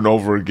and over and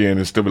over again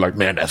and still be like,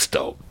 man, that's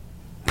dope.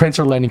 Prince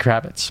or Lenny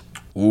Kravitz?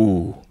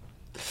 Ooh,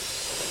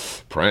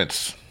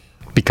 Prince.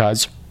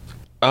 Because?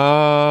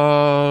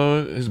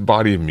 His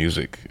body of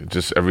music,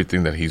 just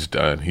everything that he's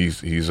done.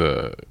 He's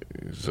a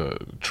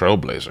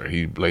trailblazer.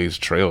 He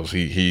blazed trails.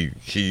 He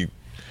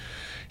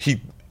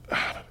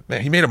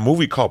made a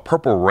movie called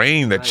Purple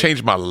Rain that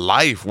changed my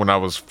life when I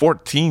was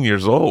 14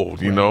 years old.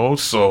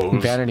 So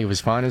Vanity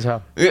was fun as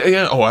hell.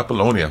 Yeah. Oh,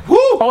 Apollonia. Woo!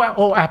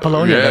 Oh,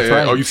 Apollonia. Yeah, that's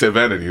right. Oh, you said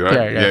Vanity,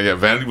 right? Yeah.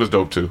 Vanity was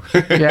dope too.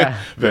 Yeah.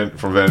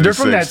 From Vanity. They're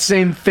from that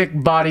same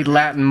thick-bodied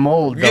Latin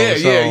mold, though.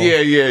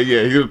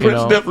 Yeah.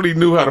 Prince definitely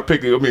knew how to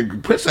pick it. I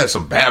mean, Prince had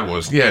some bad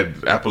ones. He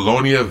had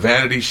Apollonia,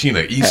 Vanity,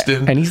 Sheena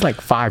Easton. And he's like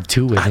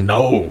 5'2", isn't he? I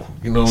know.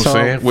 You know what I'm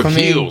saying? With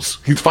heels.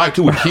 He's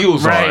 5'2" with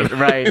heels on.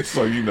 Right.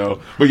 So,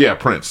 But yeah,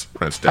 Prince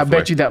definitely. I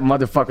bet you that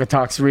motherfucker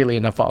talks really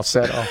in a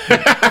falsetto.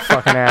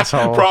 Fucking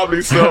asshole.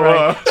 Probably so.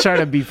 Right? Trying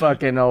to be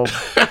fucking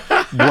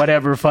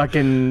whatever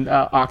fucking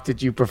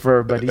octet you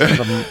prefer, but he's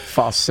a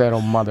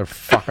falsetto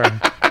motherfucker.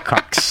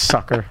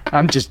 Cocksucker.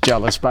 I'm just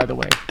jealous, by the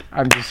way.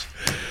 I'm just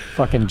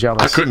fucking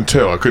jealous. I couldn't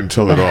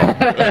tell at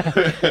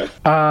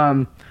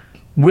all.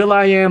 Will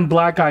I Am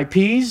Black Eyed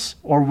Peas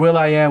or Will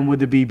I Am with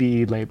the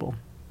BBE label?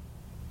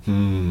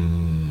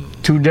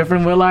 Two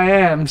different Will I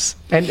Ams.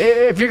 And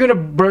if you're going to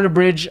burn a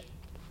bridge,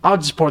 I'll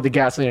just pour the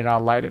gasoline and I'll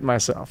light it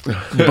myself.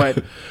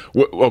 But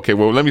okay,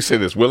 well, let me say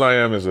this: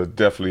 will.i.am is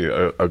definitely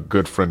a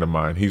good friend of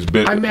mine.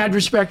 I mad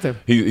respect him.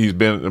 He's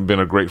been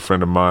a great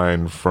friend of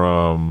mine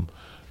from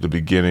the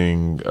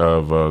beginning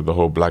of the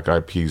whole Black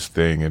Eyed Peas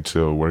thing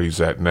until where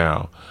he's at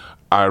now.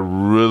 I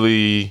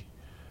really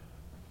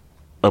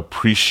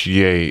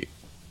appreciate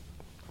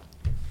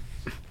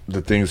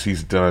the things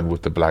he's done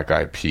with the Black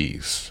Eyed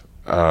Peas.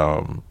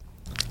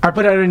 I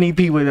put out an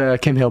EP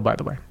with Kim Hill, by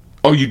the way.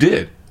 Oh, you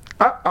did?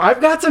 I've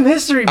got some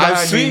history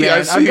behind me, man.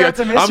 I see. I've got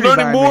some history I'm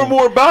learning more and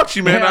more about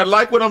you, man. Yeah. I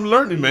like what I'm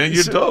learning, man.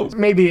 You're dope.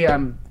 Maybe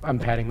I'm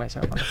patting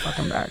myself on the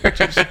fucking back.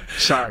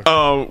 Sorry.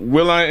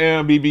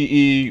 will.i.am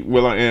BBE,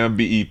 will.i.am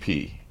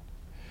BEP.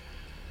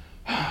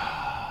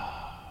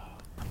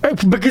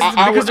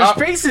 Because there's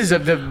faces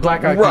of the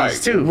Black Eyed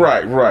Peas too.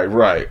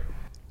 Right.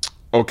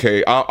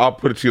 Okay, I'll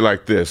put it to you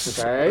like this.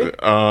 Okay.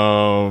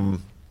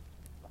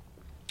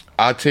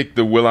 I'll take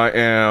the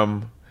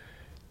will.i.am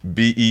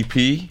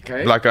BEP,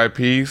 Black Eyed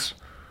Peas,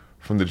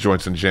 from the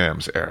Joints and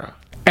Jams era.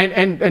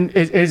 And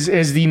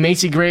is the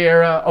Macy Gray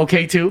era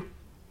okay too?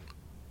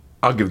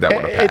 I'll give that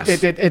one a pass.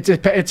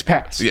 It's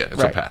pass. Yeah,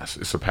 it's a pass.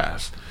 It's a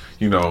pass.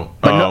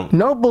 But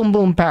no boom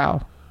boom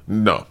pow.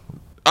 No,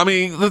 I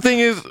mean the thing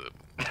is,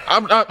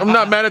 I'm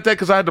not mad at that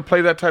because I had to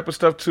play that type of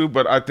stuff too.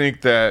 But I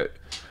think that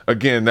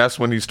again, that's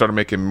when he started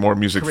making more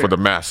music for the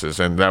masses,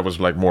 and that was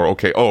like more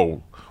okay.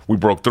 Oh, we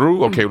broke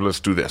through. Okay, well, let's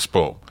do this.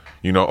 Boom.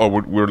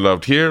 We're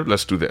loved here.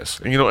 Let's do this.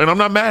 And I'm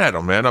not mad at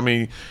him, man. I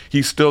mean,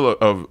 he's still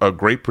a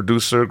great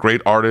producer,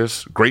 great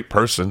artist, great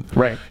person.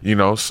 Right.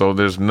 So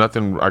there's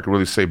nothing I can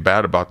really say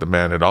bad about the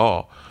man at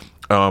all.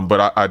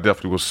 But I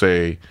definitely will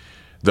say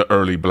the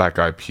early Black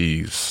Eyed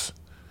Peas.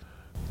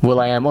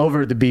 will.i.am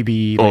over the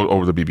BB.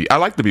 Over the BB. I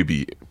like the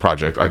BB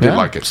project. I did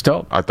like it. It's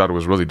dope. I thought it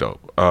was really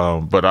dope.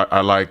 But I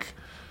like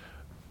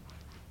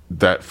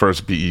that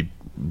first BEP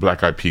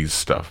Black Eyed Peas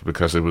stuff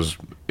because it was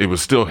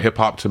still hip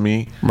hop to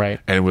me, right?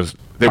 And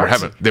they were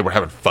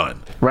having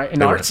fun, right?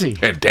 And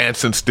artsy and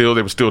dancing still.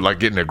 They were still like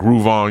getting their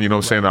groove on. You know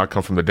what I'm saying? I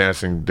come from the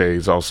dancing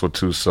days also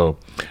too. So,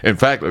 in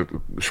fact, a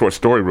short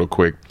story real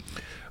quick.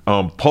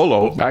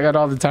 Polo, I got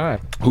all the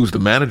time. Who's the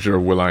manager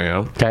of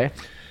Will.i.am? Okay.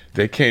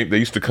 They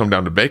used to come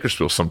down to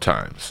Bakersfield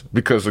sometimes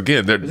because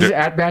again, they're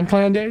at Band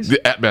Clan days.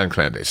 The at Band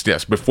Clan days,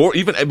 yes. Before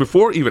even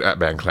at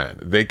Band Clan,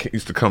 they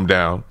used to come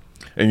down,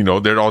 and you know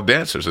they're all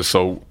dancers, and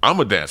so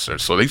I'm a dancer,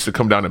 so they used to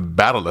come down and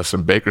battle us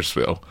in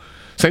Bakersfield.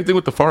 Same thing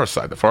with the Far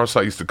Side. The Far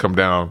Side used to come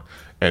down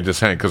and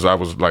just hang because I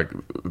was like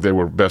they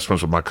were best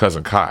friends with my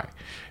cousin Kai,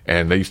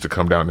 and they used to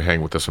come down and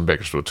hang with us in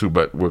Bakersfield too.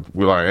 But with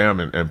Will.i.am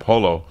and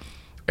Polo.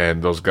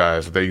 And those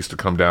guys, they used to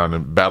come down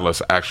and battle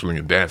us actually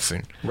in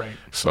dancing. Right.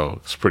 So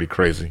it's pretty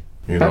crazy.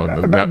 You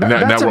know,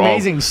 that's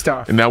amazing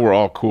stuff. And now we're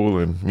all cool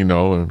and, you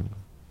know, and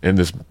in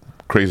this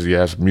crazy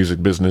ass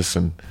music business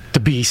and the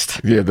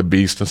beast. Yeah, the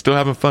beast. And still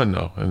having fun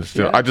though. And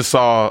still, I just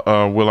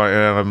saw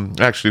Will.i.am.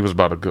 Actually, it was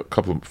about a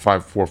couple of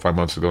 4 or 5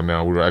 months ago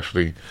now.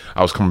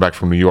 I was coming back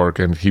from New York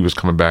and he was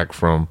coming back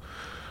from,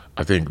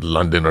 I think,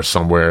 London or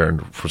somewhere,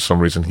 and for some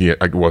reason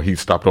he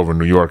stopped over in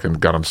New York and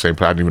got on the same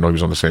plane. I didn't even know he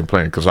was on the same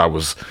plane because I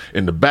was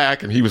in the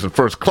back and he was in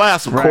first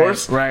class, of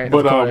course. Right.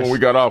 But when we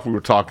got off, we were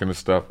talking and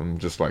stuff, and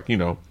just like, you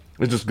know,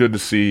 it's just good to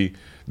see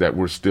that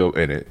we're still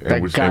in it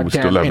and we're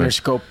still loving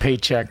Interscope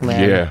paycheck,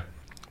 man. Yeah.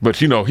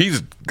 But you know, he's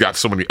got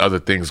so many other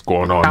things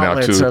going on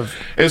outlets now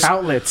too.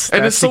 Outlets,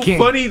 and it's so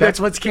funny. That's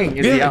what's king.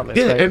 Is the outlets.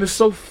 Yeah, right? And it's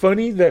so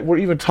funny that we're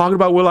even talking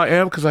about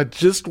Will.i.am because I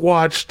just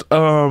watched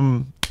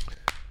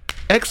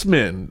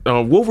X-Men,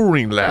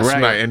 Wolverine last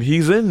night, and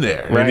he's in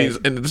there. Right.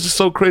 And it's just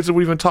so crazy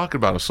we're even talking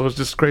about him. So it's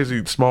just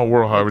crazy, small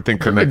world, how everything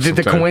connects.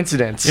 The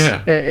coincidence.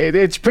 Yeah.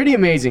 It's pretty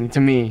amazing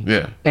to me.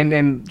 Yeah.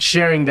 And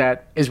sharing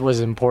that was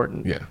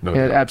important. Yeah, no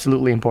doubt.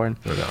 Absolutely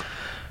important. No doubt.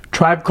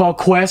 Tribe Called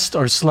Quest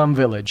or Slum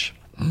Village?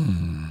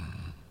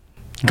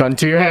 Gun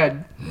to your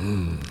head.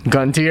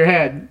 Gun to your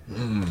head.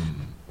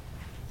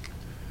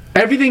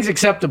 Everything's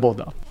acceptable,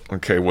 though.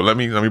 Okay, well, let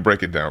me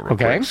break it down real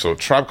Okay. quick. So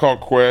Tribe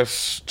Called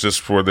Quest,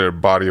 just for their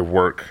body of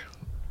work,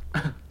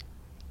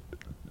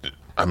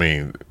 I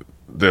mean,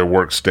 their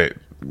work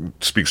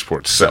speaks for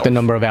itself. The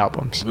number of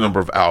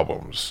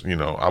albums. You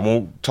know, I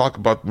won't talk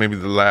about maybe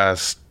the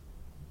last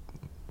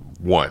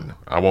one.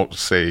 I won't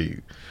say...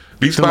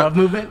 The Love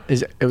Movement?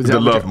 The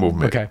Love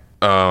Movement. Okay.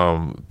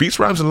 Beats,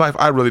 Rhymes, and Life,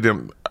 I really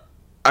didn't...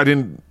 I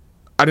didn't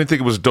think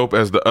it was dope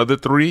as the other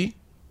three,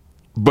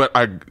 but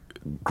I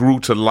grew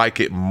to like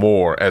it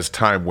more as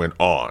time went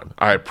on.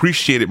 I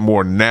appreciate it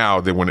more now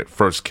than when it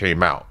first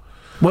came out.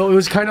 Well, it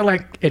was kind of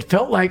like, it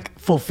felt like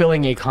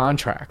fulfilling a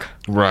contract.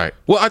 Right.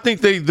 Well, I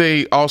think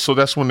they also,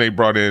 that's when they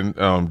brought in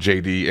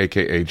JD,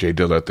 aka J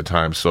Dilla at the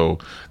time. So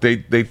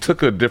they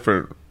took a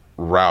different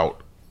route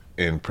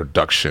in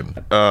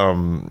production.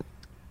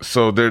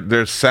 So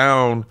their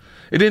sound,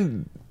 it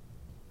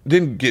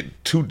didn't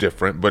get too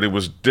different, but it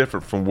was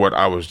different from what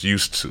I was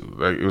used to.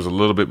 Like, it was a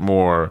little bit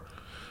more,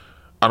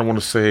 I don't want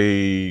to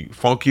say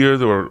funkier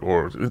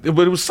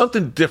but it was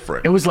something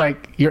different. It was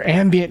like you're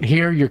ambient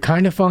here, you're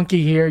kind of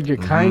funky here, you're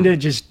kind of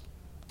just,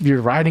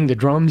 you're riding the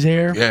drums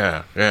here.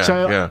 Yeah.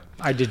 So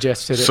I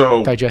digested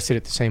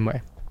it the same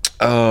way.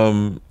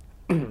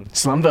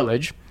 Slum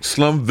Village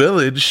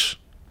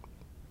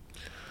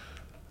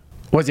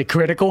was a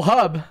critical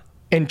hub,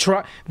 and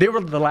they were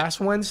the last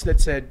ones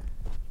that said,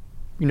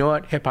 you know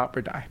what, hip hop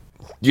or die.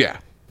 Yeah.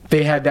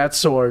 They had that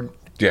sword.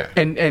 Yeah.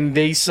 And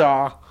they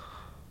saw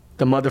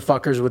the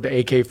motherfuckers with the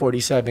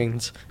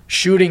AK-47s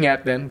shooting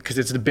at them because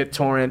it's the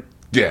BitTorrent,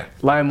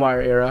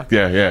 LimeWire era.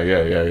 Yeah.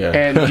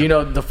 And you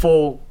know, the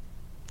full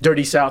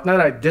Dirty South. Not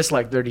that I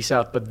dislike Dirty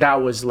South, but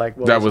that was like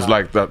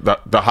like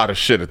the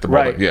hottest shit at the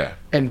moment. Yeah.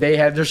 And they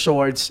had their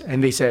swords,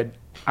 and they said,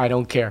 "I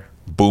don't care.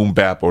 Boom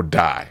bap or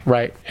die."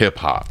 Right. Hip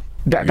hop.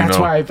 That's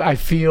why I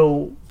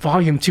feel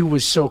Volume 2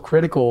 was so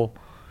critical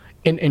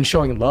in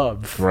showing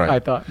love. Right. I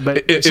thought,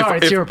 but it's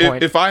your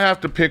point. If I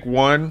have to pick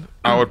one,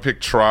 I would pick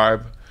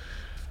Tribe.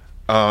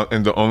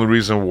 And the only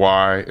reason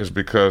why is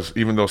because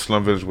even though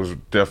Slum Village was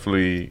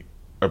definitely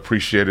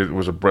appreciated, it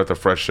was a breath of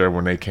fresh air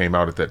when they came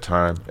out at that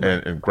time,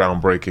 and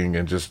groundbreaking,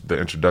 and just the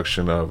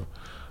introduction of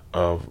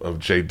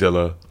J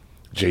Dilla,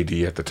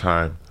 JD at the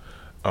time.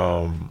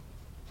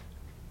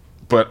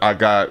 But I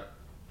got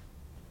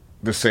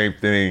the same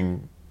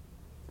thing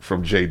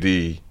from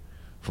JD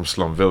from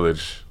Slum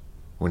Village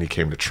when he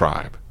came to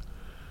Tribe.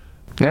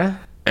 Yeah.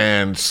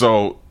 And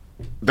so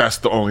that's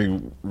the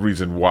only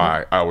reason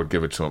why I would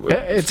give it to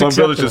him. Slum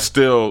Village is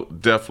still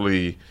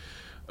definitely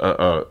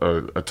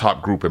a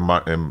top group in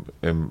my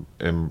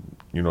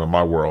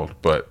my world,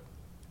 but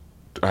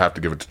I have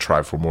to give it to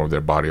Tribe for more of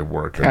their body of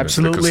work and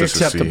absolutely the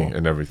consistency acceptable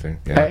and everything.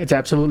 Yeah. It's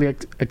absolutely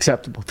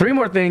acceptable. 3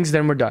 more things,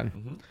 then we're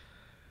done.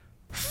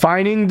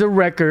 Finding the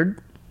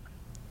record,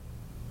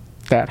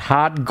 that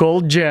hot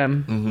gold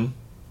gem,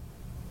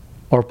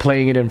 or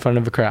playing it in front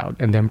of a crowd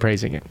and then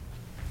praising it.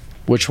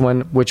 Which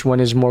one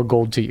is more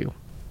gold to you?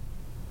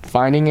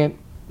 Finding it,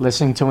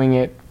 listening to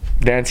it,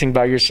 dancing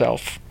by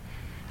yourself.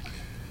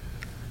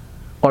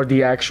 or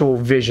the actual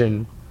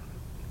vision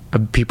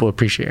of people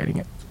appreciating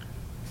it?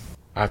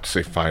 I have to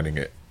say finding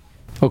it.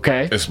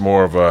 Okay. It's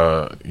more of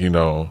a,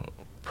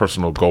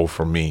 personal goal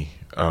for me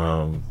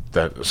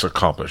that's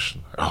accomplished.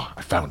 Oh,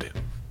 I found it.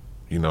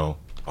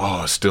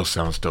 Oh, it still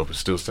sounds dope. It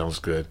still sounds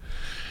good.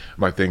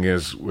 My thing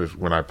is,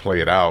 when I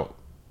play it out,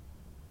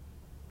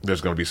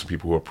 there's going to be some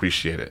people who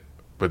appreciate it.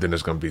 But then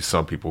there's going to be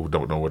some people who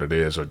don't know what it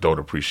is or don't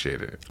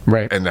appreciate it.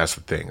 Right. And that's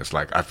the thing. It's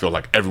like, I feel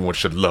like everyone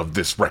should love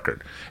this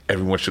record.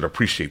 Everyone should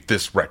appreciate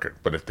this record.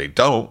 But if they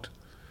don't,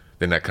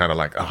 then that kind of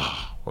like,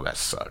 well, that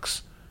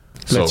sucks.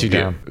 Lets you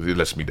down. It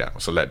lets me down.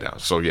 So let down.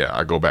 So yeah,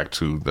 I go back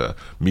to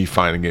me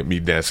finding it, me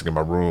dancing in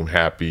my room,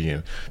 happy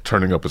and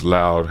turning up as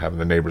loud, having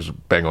the neighbors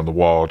bang on the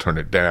wall, turn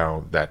it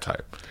down, that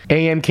type.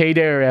 AM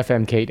K-Day or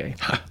FM K-Day?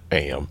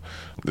 AM.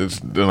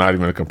 It's not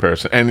even a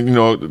comparison.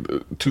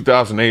 And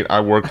 2008, I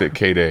worked at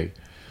K-Day.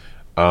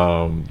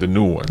 The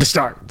new one. The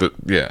start. The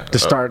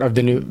start of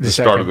the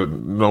start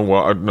second.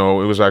 of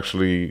no, it was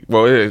actually,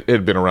 it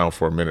had been around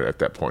for a minute at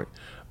that point.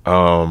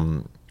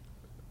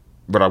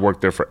 But I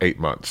worked there for 8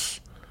 months.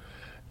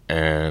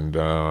 And,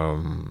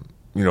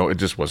 it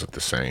just wasn't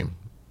the same.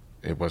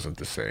 It wasn't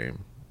the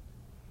same.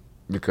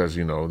 Because,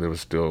 they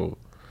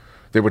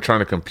were trying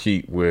to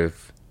compete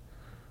with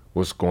what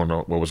was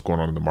going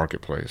on in the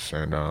marketplace.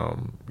 And,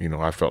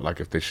 I felt like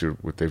if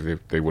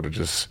they would have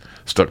just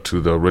stuck to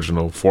the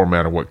original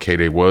format of what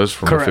K-Day was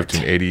from Correct. the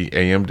 1580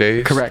 AM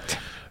days. Correct.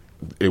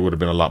 It would have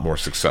been a lot more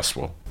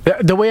successful.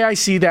 The way I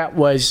see that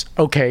was,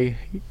 okay,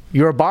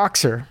 you're a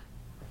boxer.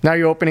 Now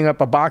you're opening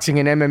up a boxing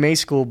and MMA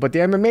school, but the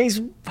MMA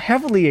is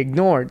heavily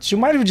ignored. So you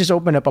might have just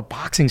opened up a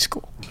boxing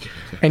school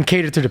and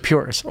catered to the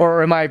purists.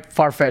 Or am I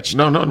far-fetched?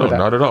 No, not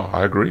at all.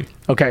 I agree.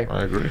 Okay.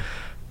 I agree.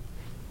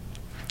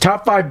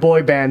 Top 5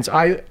 boy bands.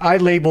 I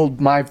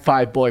labeled my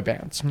 5 boy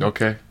bands.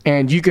 Okay.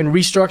 And you can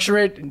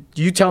restructure it.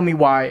 You tell me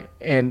why.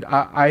 And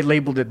I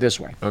labeled it this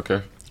way.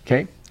 Okay.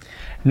 Okay.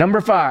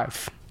 Number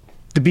 5,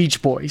 the Beach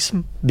Boys,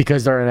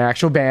 because they're an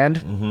actual band,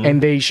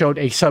 and they showed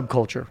a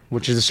subculture,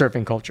 which is the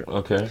surfing culture.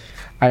 Okay.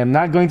 I am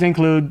not going to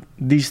include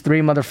these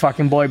 3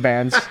 motherfucking boy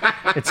bands.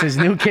 It says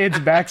New Kids,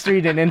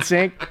 Backstreet, and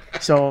NSYNC,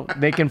 so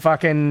they can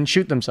fucking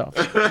shoot themselves.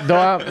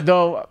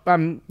 Though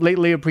I'm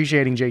lately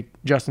appreciating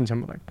Justin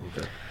Timberlake.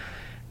 Okay.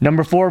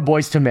 Number 4,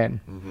 Boys to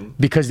Men,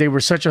 because they were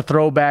such a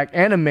throwback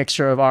and a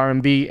mixture of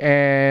R&B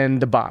and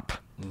the bop.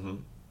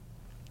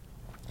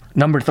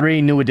 Number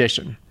 3, New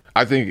Edition.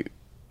 I think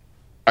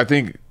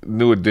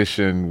New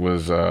Edition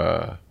was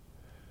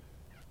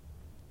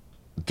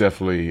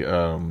definitely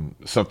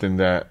something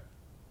that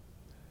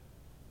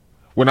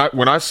when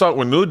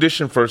New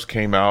Edition first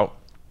came out,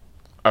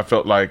 I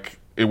felt like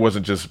it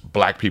wasn't just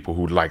black people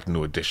who liked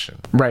New Edition.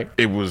 Right.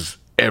 It was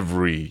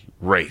every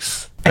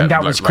race. And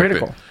that was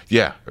critical.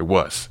 Yeah, it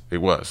was.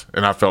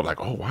 And I felt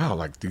like, oh wow,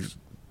 like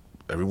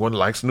everyone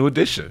likes New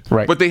Edition.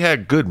 Right. But they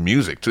had good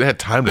music. They had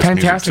timeless music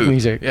too. Fantastic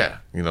music. Yeah,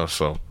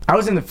 so. I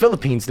was in the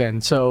Philippines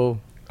then, so.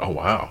 Oh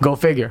wow. Go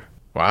figure.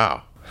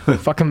 Wow.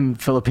 Fucking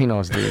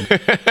Filipinos, dude.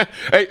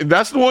 Hey,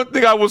 that's the one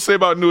thing I will say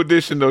about New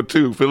Edition, though,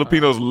 too.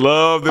 Filipinos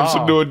love them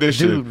some New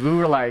Edition. Dude, we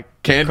were like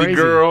Candy crazy.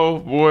 Girl,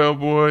 boy, oh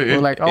boy. We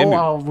were like,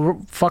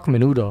 fuck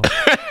Menudo.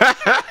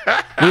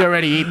 We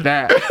already eat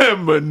that.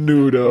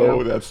 Menudo,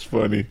 Yep. That's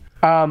funny.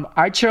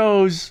 I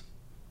chose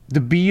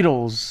the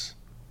Beatles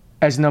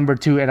as number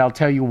 2, and I'll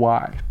tell you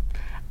why.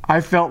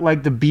 I felt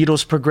like the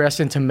Beatles progressed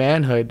into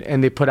manhood,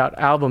 and they put out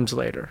albums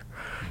later.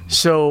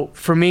 So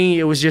for me,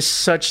 it was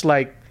just such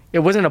like, it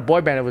wasn't a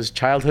boy band, it was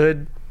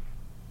childhood,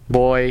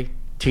 boy,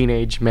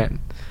 teenage men.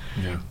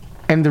 Yeah.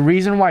 And the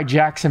reason why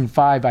Jackson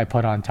 5 I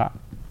put on top,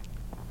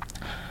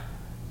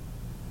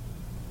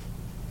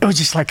 it was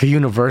just like a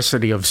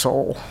university of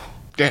soul.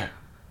 Yeah.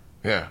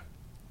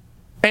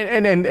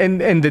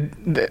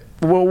 And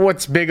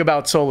what's big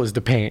about soul is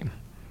the pain.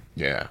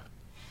 Yeah.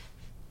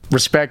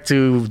 Respect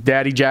to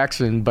Daddy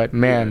Jackson, but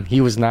man, he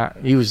was not.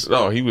 He was.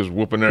 Oh, he was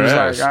whooping their He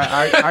was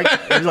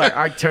ass. he was like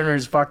Ike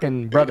Turner's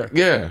fucking brother.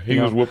 Yeah, he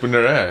was whooping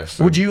their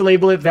ass. Would you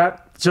label it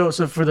that? So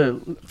for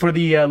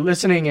the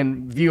listening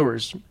and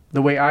viewers,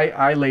 the way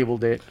I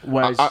labeled it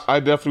was. I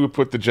definitely would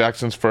put the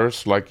Jacksons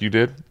first, like you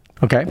did.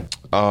 Okay.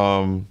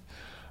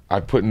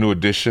 I'd put New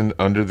Edition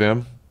under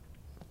them.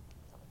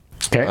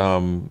 Okay.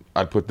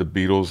 I'd put the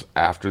Beatles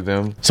after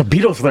them. So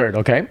Beatles third.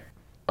 Okay.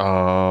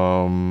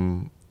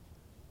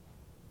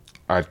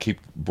 I'd keep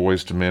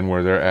Boys to Men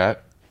where they're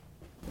at.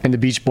 And the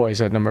Beach Boys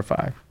at number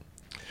 5.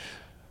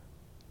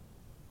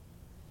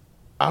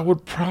 I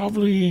would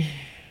probably,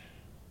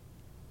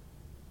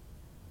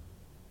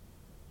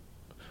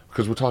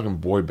 because we're talking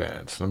boy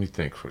bands. Let me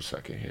think for a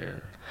second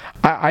here.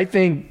 I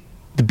think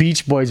the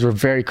Beach Boys were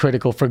very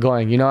critical for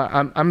going, you know,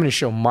 I'm going to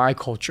show my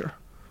culture.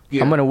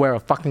 Yeah. I'm going to wear a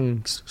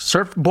fucking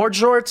surfboard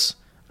shorts.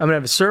 I'm going to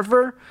have a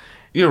surfer.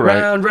 You're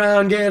right.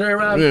 Round, get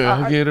around.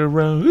 Yeah, get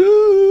around.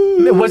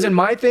 It wasn't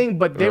my thing,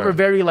 but they were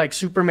very like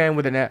Superman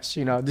with an S.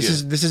 You know, this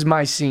is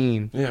my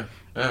scene. Yeah.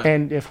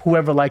 And if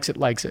whoever likes it,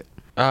 likes it.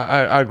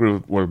 I agree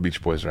with where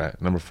Beach Boys are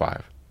at, number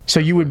 5. So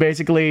you would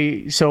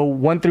basically,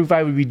 1 through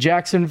 5 would be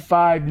Jackson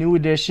 5, New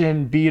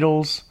Edition,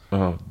 Beatles,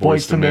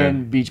 Boyz II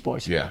Men, Beach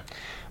Boys. Yeah.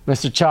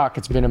 Mr. Choc,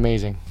 it's been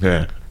amazing.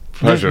 Yeah.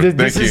 Pleasure.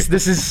 Thank you.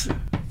 This is.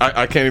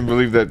 I can't even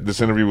believe that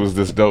this interview was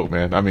this dope,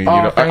 man. I mean,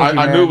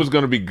 I knew it was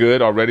going to be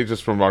good already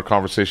just from our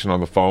conversation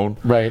on the phone.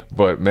 Right.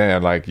 But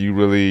man, like you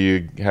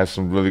really had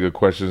some really good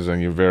questions,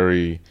 and you're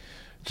very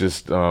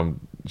just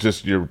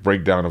your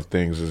breakdown of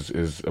things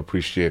is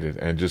appreciated,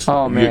 and just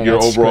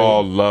your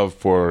overall love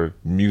for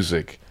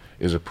music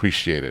is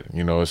appreciated.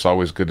 You know, it's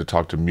always good to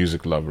talk to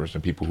music lovers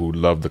and people who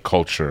love the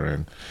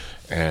culture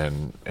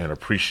and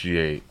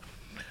appreciate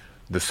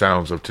the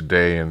sounds of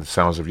today and the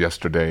sounds of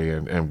yesterday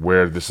and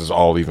where this is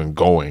all even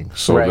going.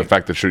 So the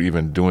fact that you're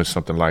even doing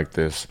something like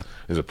this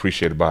is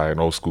appreciated by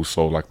an old school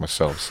soul like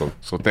myself.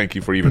 So thank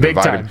you for even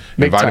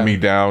inviting me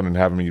down and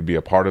having me be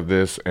a part of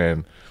this,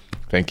 and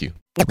thank you.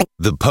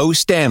 The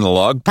Post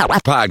Analog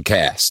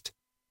Podcast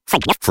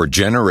for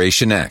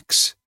Generation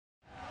X.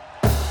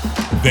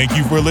 Thank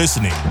you for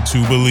listening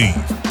to Believe.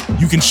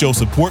 You can show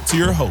support to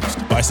your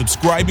host by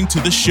subscribing to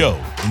the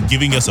show and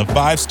giving us a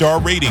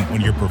 5-star rating on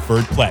your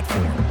preferred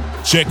platform.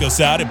 Check us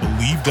out at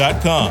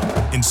Believe.com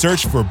and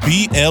search for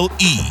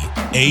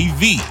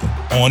BLEAV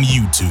on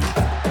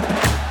YouTube.